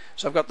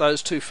 So I've got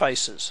those two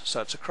faces.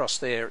 So it's across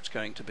there. It's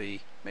going to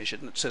be measured,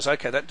 and it says,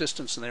 okay, that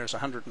distance in there is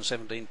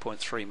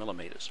 117.3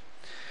 millimeters.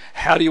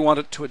 How do you want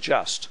it to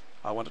adjust?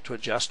 I want it to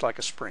adjust like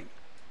a spring.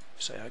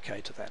 Say okay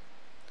to that.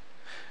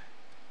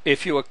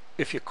 If you're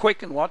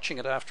quick in watching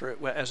it after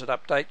it, as it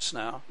updates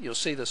now, you'll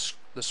see the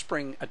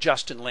spring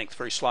adjust in length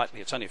very slightly.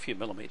 It's only a few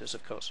millimeters,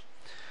 of course.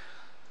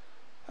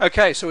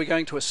 Okay, so we're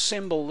going to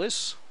assemble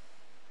this,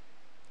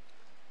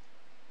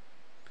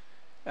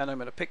 and I'm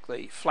going to pick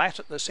the flat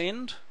at this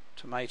end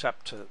to mate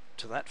up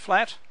to that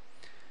flat,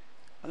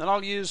 and then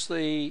I'll use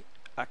the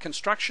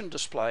construction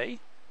display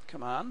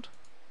command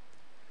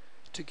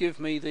to give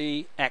me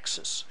the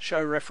axis,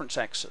 show reference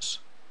axis.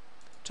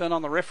 Turn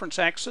on the reference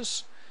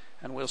axis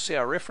and we'll see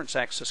our reference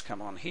axis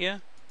come on here.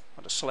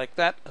 I'm going to select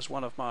that as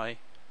one of my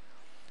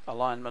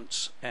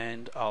alignments,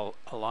 and I'll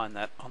align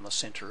that on the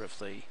center of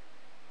the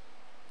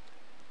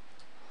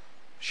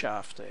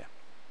shaft there.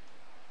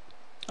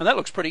 And that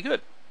looks pretty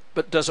good,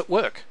 but does it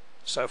work?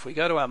 So if we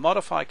go to our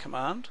modify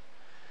command,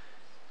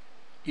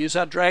 use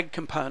our drag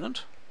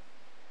component.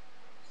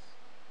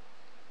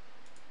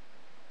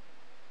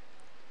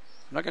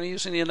 I'm not going to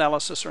use any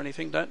analysis or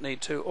anything, don't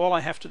need to. All I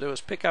have to do is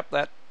pick up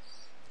that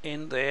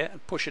end there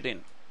and push it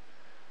in,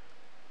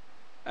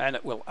 and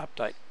it will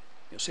update.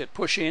 You'll see it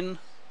push in,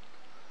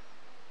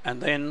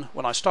 and then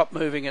when I stop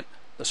moving it,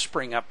 the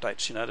spring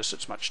updates. You notice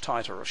it's much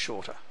tighter or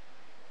shorter.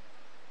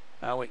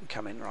 Now we can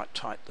come in right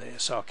tight there,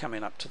 so I'll come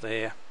in up to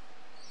there,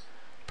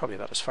 probably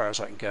about as far as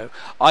I can go.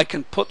 I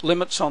can put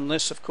limits on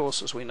this, of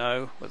course, as we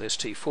know with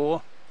ST4.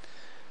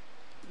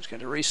 I'm just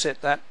going to reset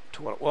that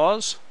to what it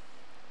was.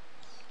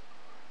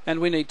 And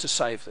we need to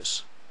save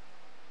this,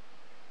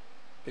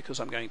 because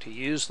I'm going to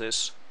use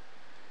this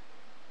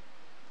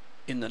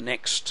in the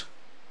next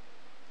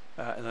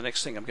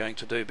thing I'm going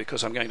to do,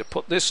 because I'm going to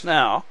put this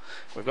now.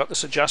 We've got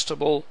this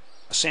adjustable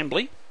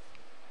assembly.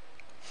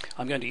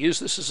 I'm going to use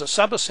this as a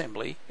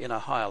sub-assembly in a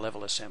higher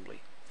level assembly.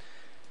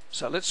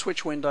 So let's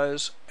switch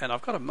windows, and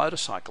I've got a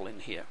motorcycle in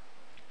here.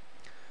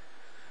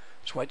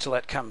 Let's wait till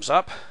that comes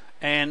up,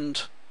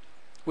 and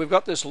we've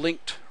got this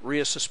linked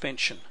rear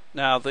suspension.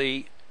 Now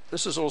the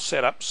this is all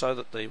set up so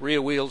that the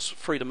rear wheel's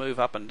free to move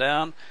up and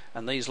down,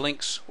 and these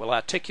links will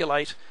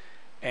articulate,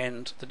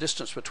 and the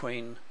distance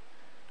between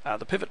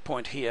the pivot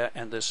point here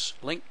and this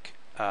link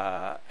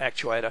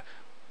actuator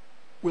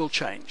will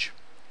change.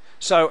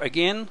 So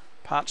again,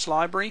 parts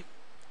library,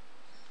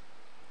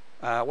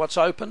 what's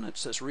open?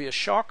 It's this rear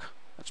shock.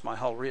 That's my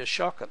whole rear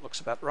shock. That looks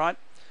about right.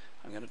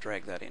 I'm going to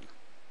drag that in.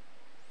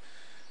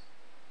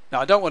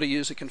 Now I don't want to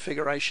use a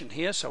configuration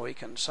here, so we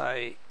can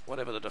say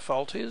whatever the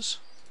default is.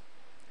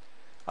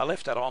 I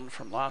left that on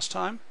from last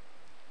time.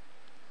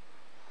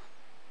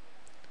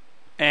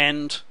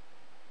 And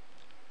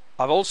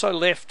I've also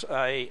left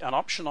an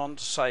option on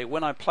to say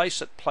when I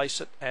place it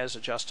as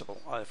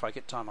adjustable. If I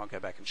get time, I'll go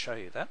back and show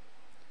you that.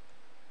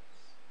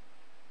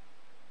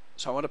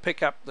 So I want to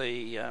pick up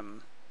the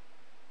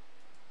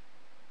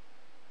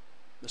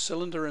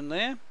cylinder in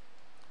there.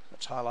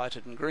 That's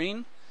highlighted in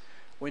green.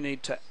 We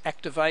need to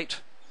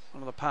activate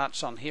one of the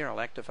parts on here. I'll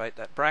activate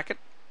that bracket.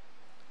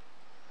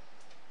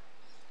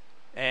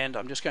 And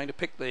I'm just going to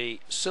pick the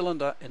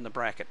cylinder in the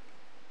bracket.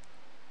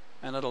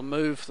 And it'll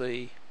move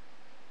the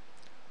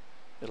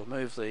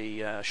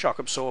shock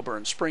absorber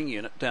and spring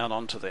unit down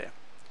onto there.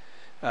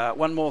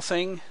 One more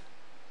thing.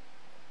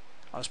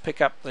 I'll just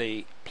pick up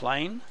the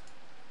plane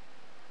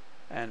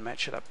and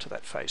match it up to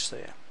that face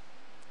there.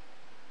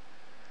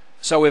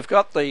 So we've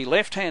got the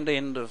left hand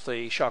end of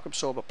the shock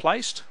absorber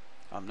placed.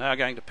 I'm now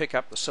going to pick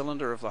up the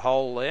cylinder of the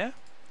hole there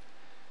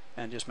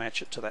and just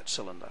match it to that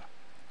cylinder.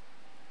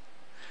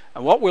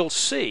 And what we'll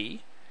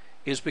see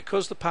is,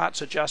 because the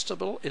part's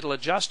adjustable, it'll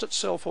adjust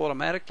itself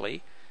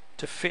automatically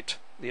to fit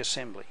the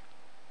assembly.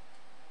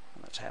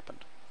 And that's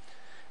happened.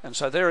 And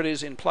so there it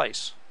is in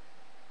place.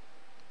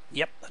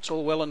 Yep, that's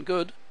all well and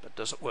good, but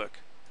does it work?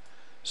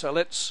 So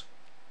let's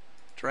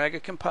drag a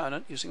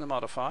component using the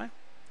modify.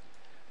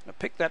 Now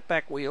pick that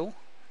back wheel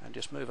and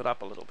just move it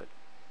up a little bit.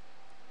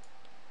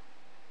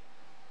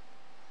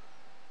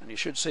 And you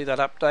should see that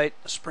update,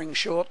 the spring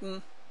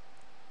shorten,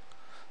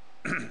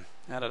 and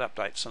it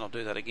updates, and I'll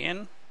do that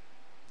again.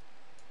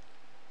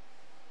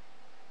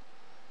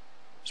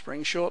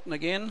 Spring shorten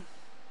again,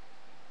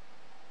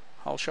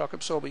 whole shock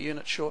absorber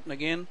unit shorten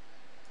again,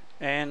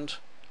 and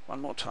one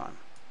more time.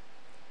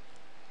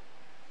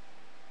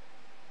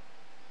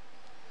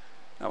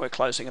 Now we're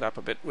closing it up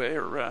a bit.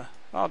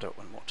 I'll do it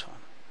one more time.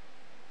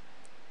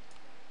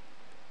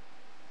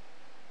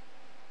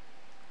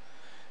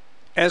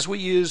 As we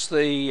use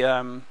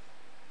the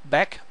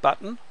back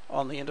button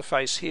on the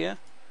interface here,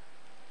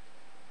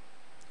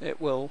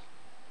 it will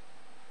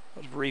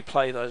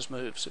replay those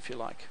moves if you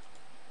like.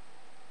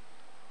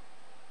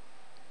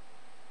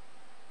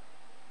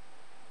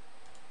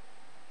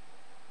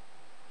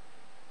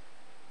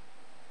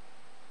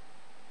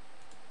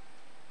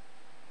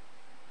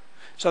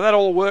 So that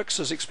all works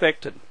as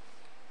expected.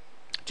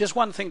 Just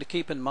one thing to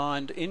keep in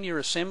mind in your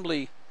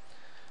assembly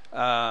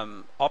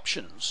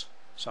options.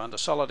 So under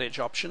Solid Edge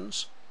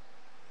Options,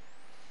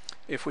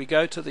 if we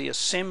go to the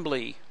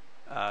Assembly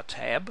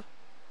tab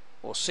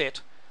or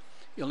set,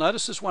 you'll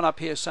notice there's one up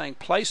here saying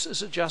Place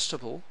as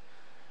Adjustable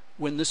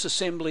when this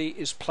assembly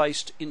is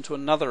placed into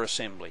another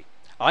assembly.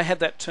 I had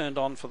that turned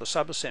on for the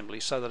sub-assembly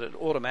so that it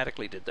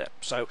automatically did that.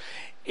 So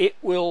it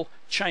will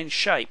change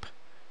shape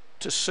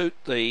to suit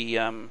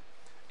the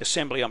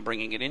assembly I'm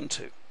bringing it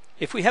into.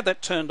 If we had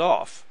that turned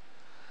off,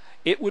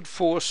 it would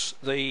force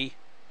the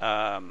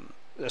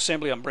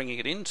assembly I'm bringing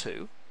it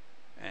into,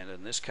 and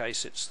in this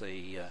case it's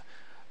the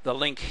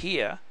link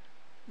here,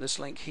 this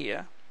link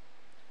here,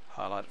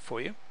 highlight it for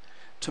you,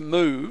 to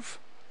move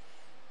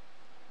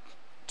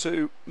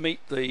to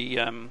meet the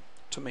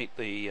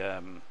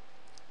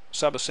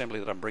sub-assembly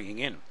that I'm bringing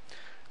in.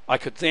 I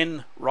could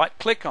then right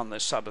click on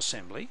this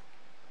sub-assembly,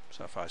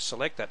 so if I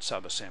select that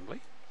sub-assembly,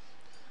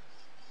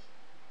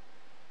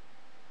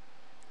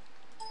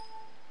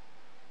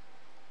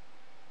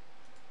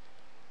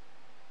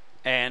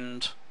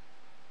 and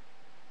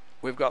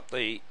we've got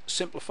the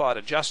simplified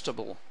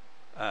adjustable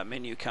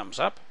menu comes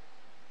up.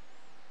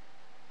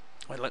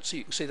 Well, let's see,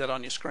 you can see that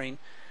on your screen.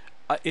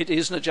 It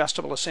is an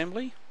adjustable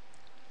assembly,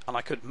 and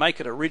I could make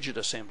it a rigid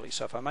assembly.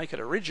 So if I make it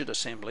a rigid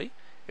assembly,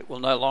 it will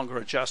no longer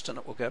adjust and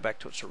it will go back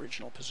to its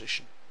original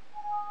position.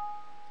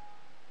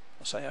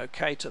 I'll say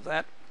OK to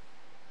that,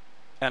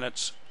 and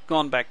it's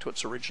gone back to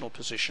its original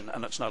position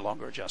and it's no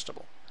longer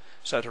adjustable.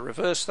 So to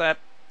reverse that,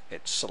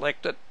 it's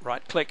select it,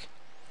 right click,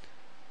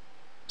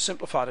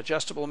 simplified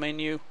adjustable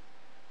menu,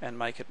 and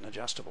make it an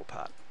adjustable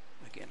part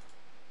again.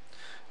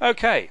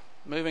 Okay,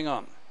 moving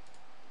on.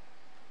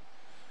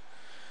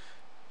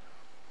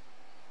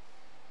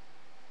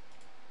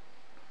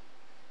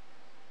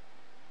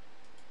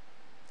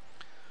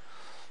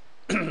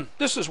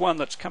 This is one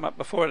that's come up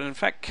before. It in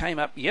fact came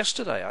up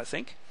yesterday, I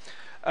think.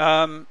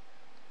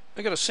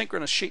 They've got a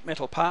synchronous sheet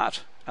metal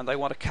part and they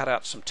want to cut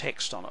out some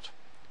text on it.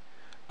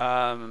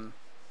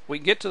 We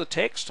can get to the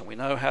text and we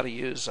know how to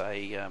use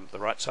the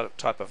right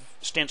type of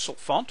stencil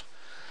font,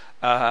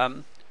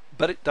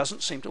 but it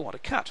doesn't seem to want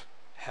to cut.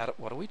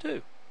 What do we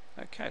do?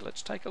 Okay,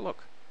 let's take a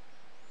look.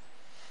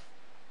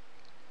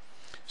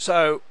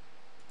 So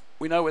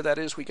we know where that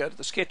is. We go to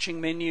the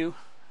sketching menu,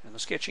 and the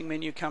sketching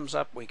menu comes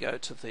up. We go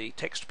to the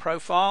text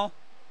profile,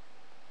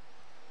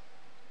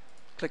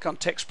 click on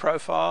text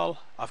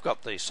profile. I've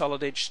got the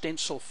solid edge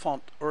stencil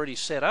font already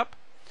set up.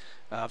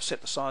 I've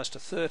set the size to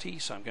 30,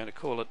 so I'm going to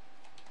call it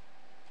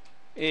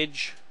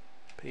Edge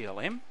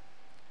PLM,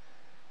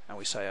 and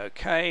we say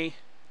OK,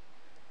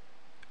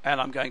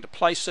 and I'm going to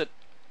place it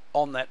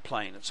on that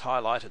plane. It's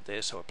highlighted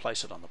there, so I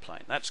place it on the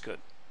plane. That's good.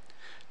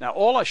 Now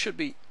all I should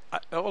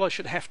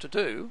have to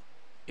do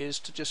is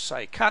to just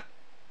say cut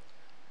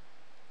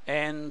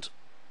and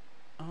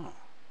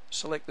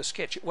select the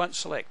sketch. It won't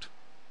select,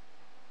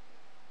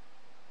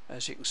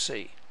 as you can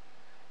see.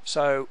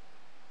 So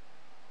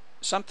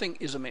something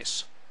is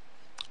amiss.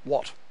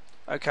 What?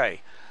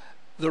 Okay,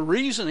 the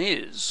reason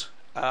is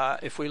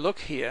if we look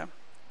here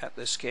at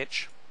this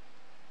sketch,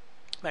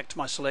 back to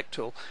my select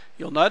tool,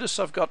 you'll notice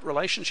I've got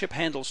relationship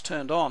handles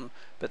turned on,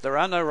 but there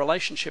are no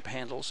relationship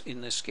handles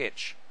in this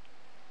sketch.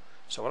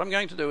 So what I'm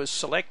going to do is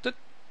select it,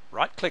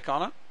 right click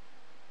on it,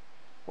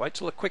 wait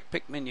till the quick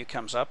pick menu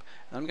comes up,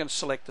 and I'm going to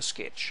select the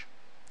sketch.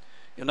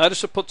 You'll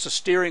notice it puts a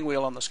steering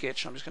wheel on the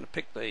sketch. I'm just going to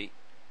pick the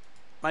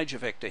major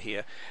vector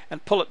here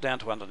and pull it down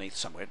to underneath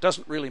somewhere. It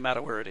doesn't really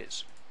matter where it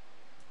is.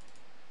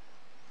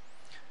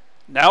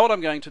 Now what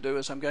I'm going to do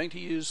is I'm going to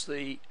use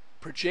the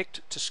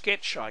project to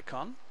sketch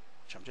icon,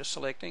 which I'm just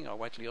selecting. I'll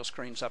wait till your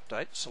screen's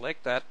update.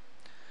 Select that,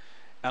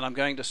 and I'm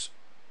going to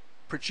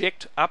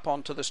project up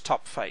onto this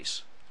top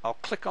face. I'll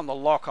click on the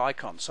lock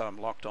icon so I'm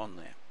locked on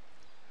there.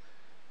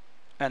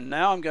 And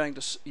now I'm going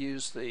to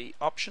use the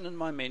option in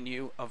my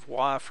menu of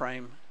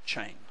wireframe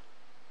chain.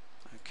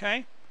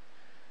 Okay,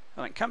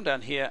 and I can come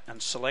down here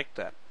and select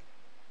that.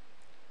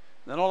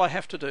 Then all I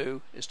have to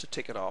do is to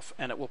tick it off,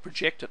 and it will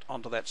project it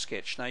onto that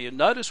sketch. Now you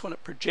notice when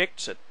it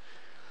projects it,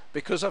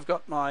 because I've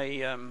got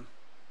my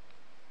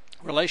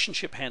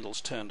relationship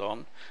handles turned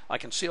on, I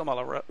can see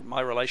all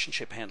my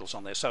relationship handles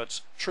on there. So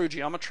it's true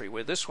geometry,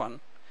 where this one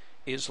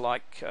is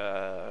like,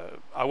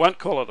 I won't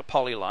call it a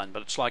polyline,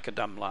 but it's like a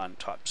dumb line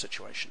type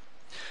situation.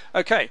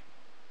 Okay,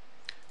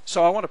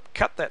 so I want to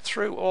cut that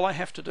through. All I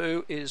have to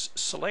do is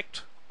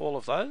select all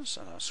of those,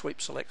 and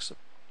sweep select's the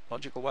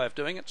logical way of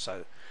doing it,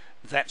 so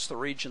that's the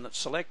region that's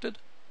selected,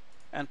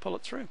 and pull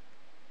it through.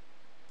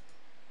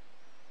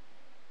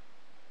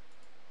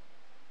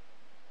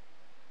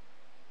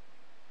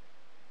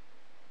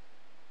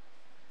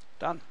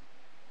 Done.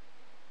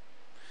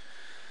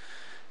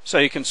 So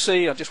you can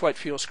see, I'll just wait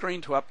for your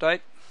screen to update.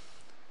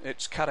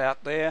 It's cut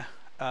out there.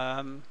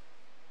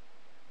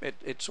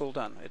 It's all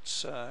done.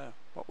 It's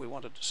what we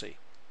wanted to see.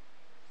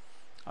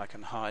 I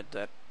can hide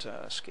that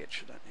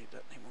sketch. I don't need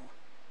that anymore.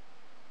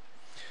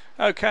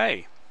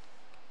 Okay.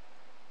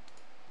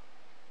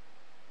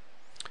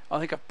 I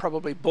think I've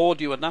probably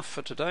bored you enough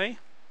for today.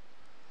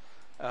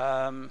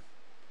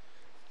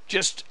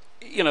 Just,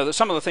 you know,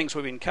 some of the things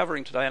we've been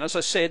covering today, and as I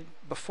said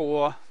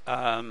before,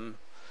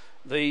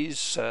 these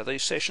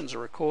sessions are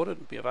recorded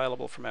and be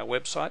available from our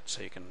website,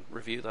 so you can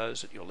review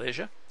those at your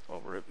leisure, or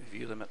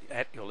review them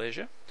at your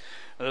leisure.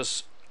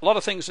 There's a lot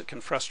of things that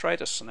can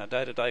frustrate us in our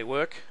day-to-day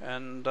work,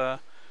 and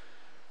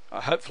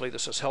hopefully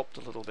this has helped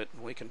a little bit,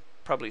 and we can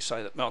probably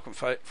say that Malcolm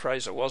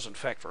Fraser was in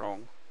fact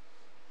wrong.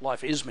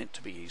 Life is meant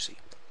to be easy.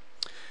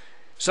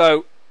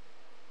 So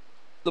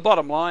the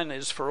bottom line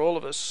is, for all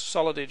of us,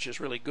 Solid Edge is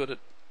really good at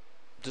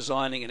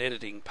designing and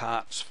editing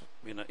parts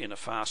in a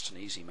fast and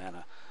easy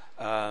manner,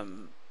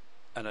 and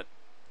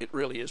it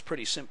really is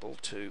pretty simple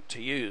to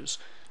use.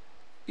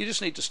 You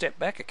just need to step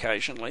back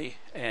occasionally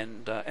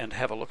and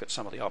have a look at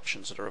some of the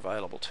options that are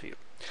available to you.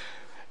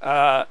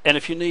 And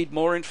if you need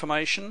more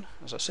information,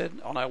 as I said,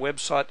 on our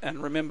website,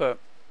 and remember,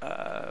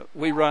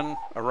 we run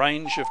a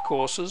range of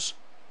courses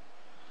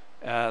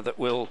that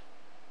will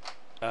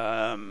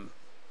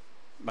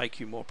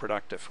make you more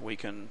productive. We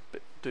can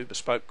do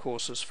bespoke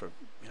courses for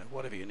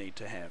whatever you need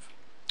to have.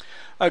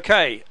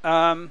 Okay,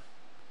 I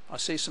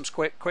see some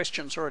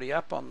questions already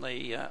up on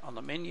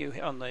the menu,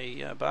 on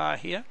the bar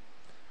here.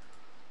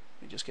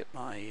 Let me just get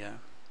my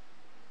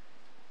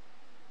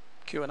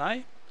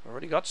Q&A.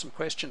 Already got some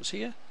questions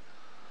here.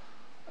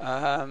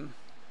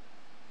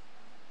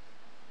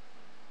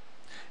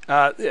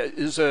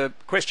 There's a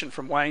question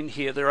from Wayne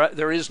here.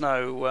 There is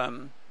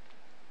no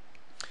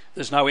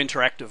there's no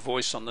interactive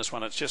voice on this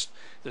one. It's just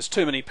there's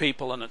too many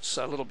people, and it's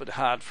a little bit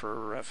hard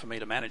for me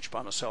to manage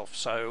by myself.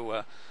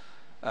 So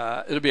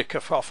it'll be a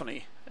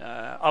cacophony.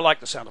 I like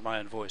the sound of my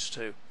own voice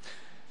too.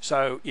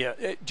 So yeah,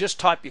 just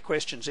type your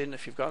questions in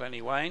if you've got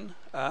any, Wayne.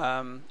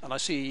 And I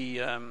see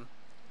from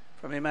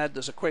Imad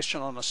there's a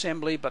question on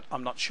assembly, but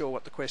I'm not sure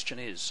what the question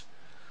is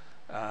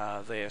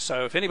there.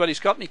 So if anybody's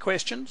got any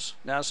questions,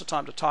 now's the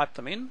time to type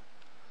them in.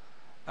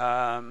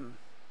 On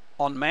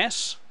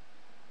mass,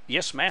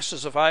 yes, mass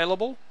is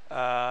available.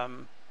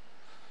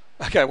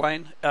 Okay,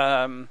 Wayne.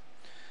 I'm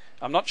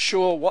not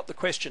sure what the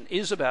question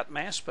is about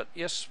mass, but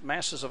yes,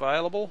 mass is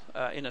available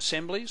in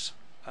assemblies.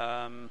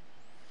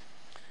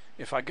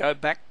 If I go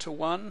back to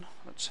one,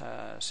 let's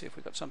see if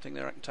we've got something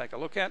there I can take a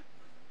look at.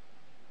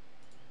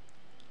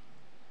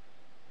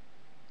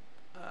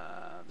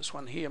 This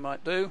one here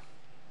might do.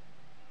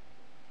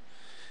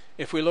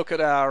 If we look at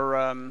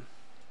our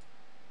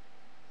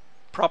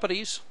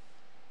properties,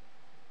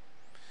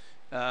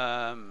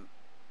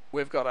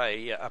 we've got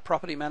a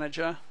property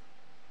manager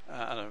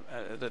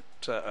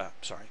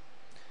sorry,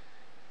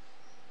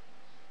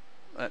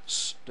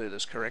 let's do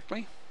this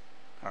correctly.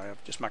 Sorry,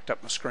 I've just mucked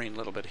up my screen a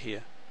little bit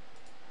here.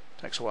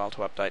 Takes a while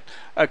to update.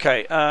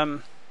 Okay,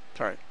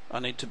 sorry, I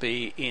need to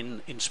be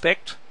in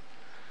inspect,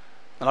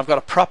 and I've got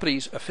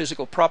a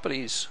physical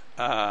properties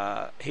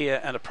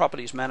here, and a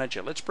properties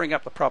manager. Let's bring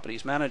up the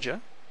properties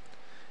manager,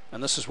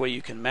 and this is where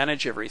you can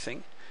manage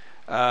everything.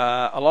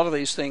 A lot of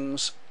these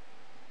things,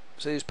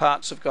 so these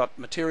parts have got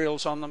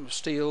materials on them,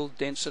 steel,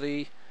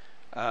 density.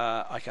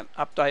 I can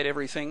update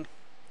everything,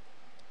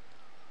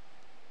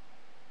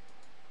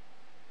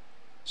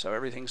 so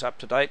everything's up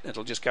to date.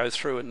 It'll just go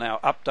through and now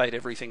update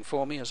everything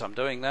for me as I'm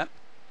doing that,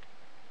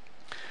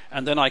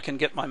 and then I can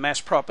get my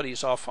mass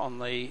properties off on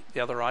the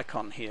other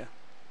icon here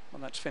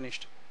when that's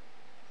finished.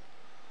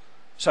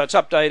 So it's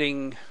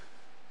updating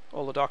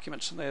all the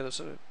documents in there. There's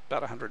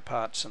about 100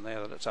 parts in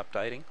there that it's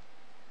updating.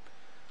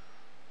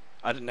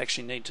 I didn't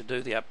actually need to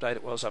do the update,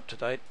 it was up to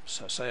date,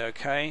 so say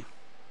OK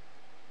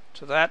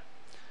to that.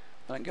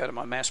 Then go to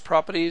my mass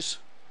properties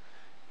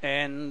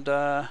and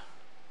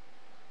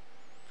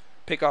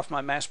pick off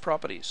my mass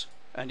properties,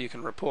 and you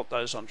can report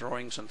those on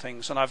drawings and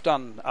things, and I've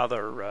done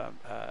other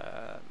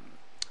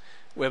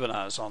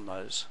webinars on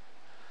those.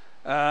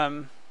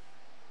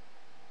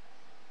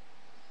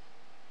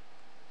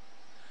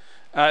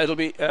 It'll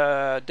be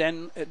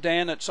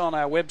Dan, it's on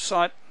our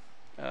website,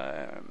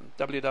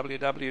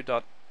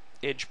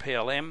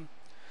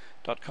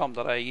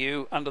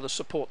 www.edgeplm.com.au, under the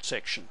support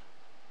section.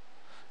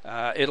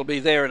 It'll be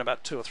there in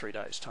about 2 or 3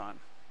 days'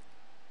 time.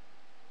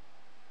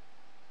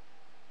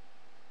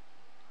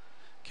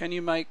 Can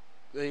you make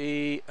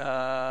the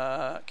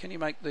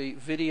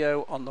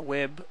video on the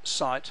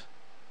website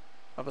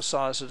of a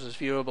size that is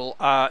viewable?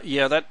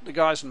 Yeah, the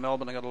guys in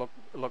Melbourne are going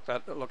to look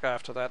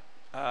after that.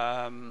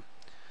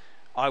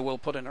 I will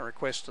put in a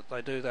request that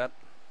they do that.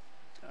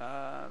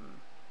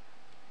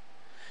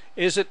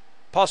 Is it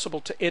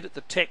possible to edit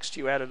the text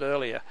you added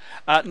earlier?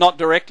 Not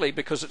directly,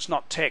 because it's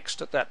not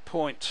text at that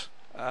point,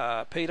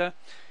 Peter.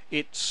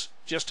 It's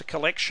just a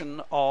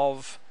collection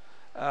of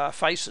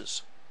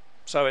faces.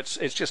 So it's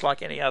just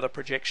like any other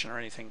projection or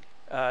anything.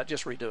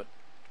 Just redo it.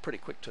 Pretty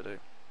quick to do.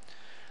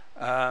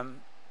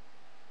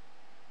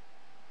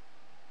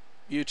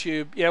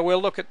 YouTube. Yeah,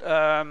 we'll look at.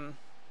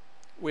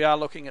 We are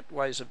looking at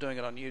ways of doing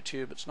it on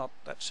YouTube. It's not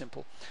that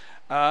simple,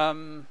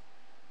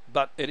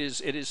 but it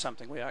is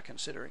something we are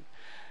considering.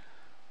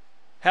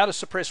 How to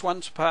suppress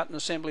one part in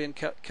assembly and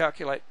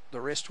calculate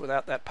the rest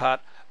without that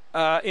part.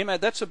 Emma,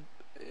 that's a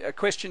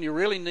question you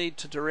really need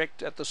to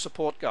direct at the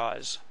support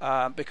guys,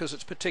 because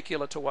it's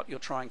particular to what you're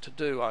trying to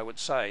do, I would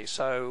say.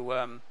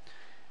 So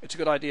it's a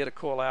good idea to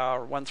call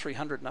our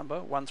 1300 number,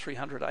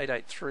 1300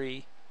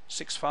 883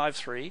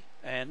 653,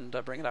 and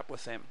bring it up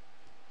with them.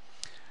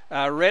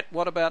 Rhett,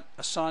 what about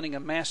assigning a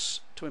mass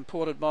to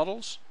imported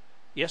models?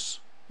 Yes,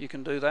 you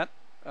can do that.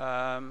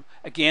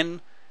 Again,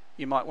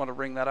 you might want to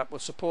bring that up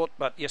with support,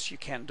 but yes, you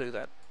can do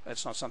that.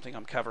 That's not something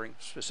I'm covering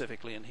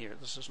specifically in here.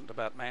 This isn't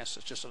about mass,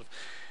 it's just sort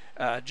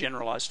of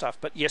generalized stuff.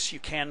 But yes, you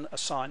can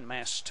assign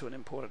mass to an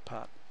imported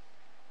part.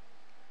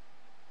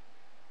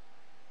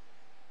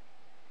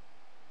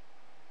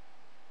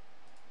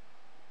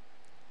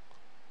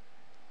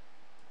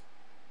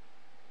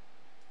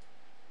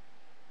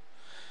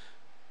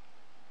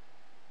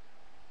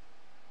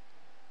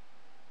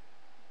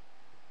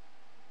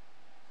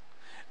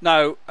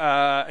 No,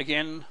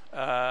 again,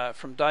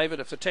 from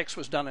David, if the text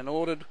was done in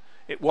ordered,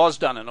 it was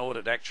done in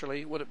ordered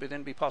actually, would it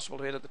then be possible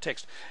to edit the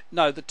text?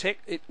 No, the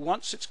text,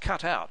 once it's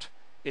cut out,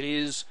 it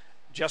is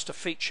just a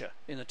feature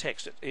in the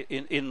text,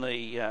 in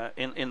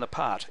the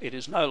part. It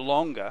is no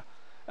longer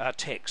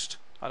text.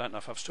 I don't know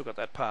if I've still got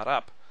that part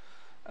up,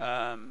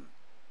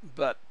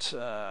 but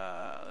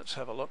let's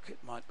have a look. It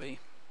might be.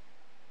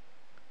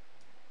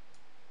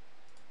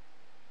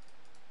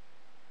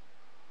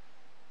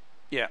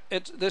 Yeah,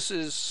 this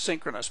is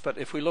synchronous, but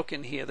if we look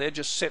in here, they're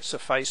just sets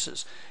of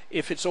faces.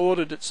 If it's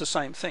ordered, it's the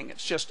same thing.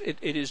 It's just it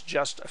is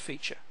just a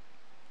feature.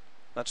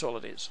 That's all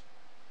it is.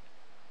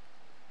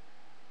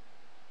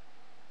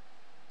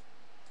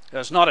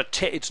 It's not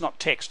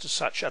text as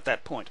such at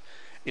that point.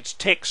 It's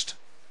text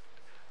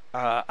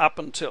up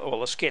until,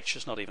 well, a sketch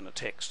is not even a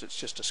text. It's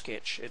just a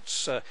sketch.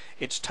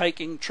 It's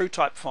taking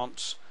TrueType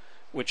fonts,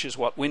 which is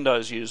what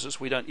Windows uses.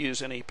 We don't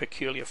use any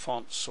peculiar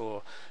fonts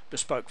or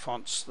bespoke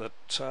fonts that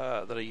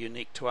are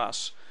unique to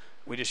us.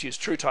 We just use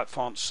TrueType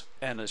fonts,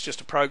 and it's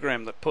just a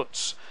program that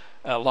puts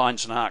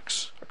lines and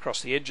arcs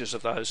across the edges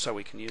of those, so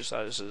we can use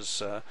those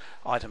as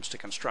items to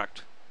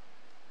construct.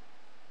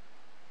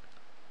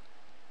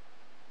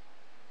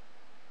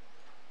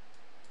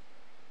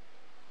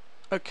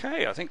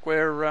 Okay, I think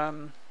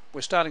we're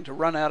starting to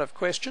run out of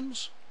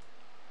questions.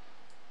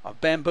 I've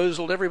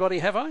bamboozled everybody,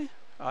 have I?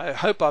 I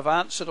hope I've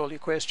answered all your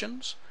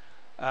questions.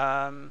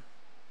 Yep,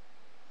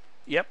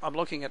 I'm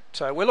looking at.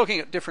 We're looking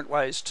at different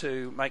ways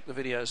to make the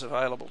videos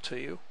available to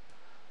you.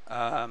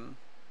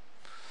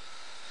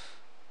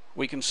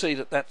 we can see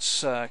that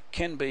that's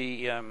can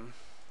be an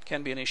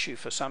issue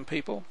for some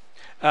people.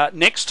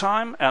 Next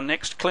time, our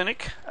next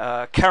clinic,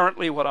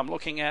 currently what I'm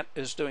looking at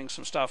is doing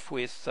some stuff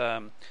with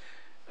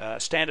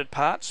standard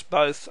parts,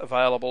 both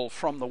available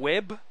from the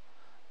web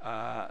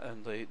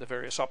and the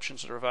various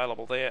options that are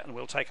available there, and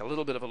we'll take a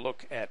little bit of a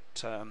look at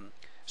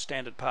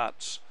standard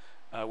parts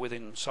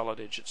within Solid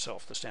Edge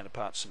itself, the standard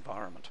parts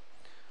environment.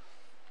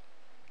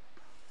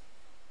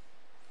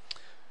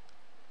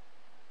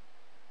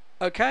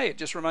 Okay, it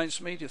just remains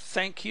for me to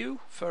thank you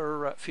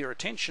for your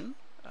attention.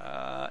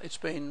 It's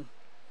been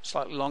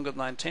slightly longer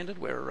than I intended.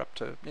 We're up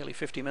to nearly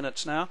 50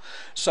 minutes now.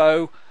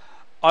 So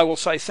I will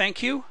say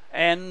thank you,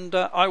 and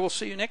I will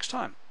see you next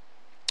time.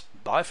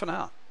 Bye for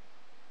now.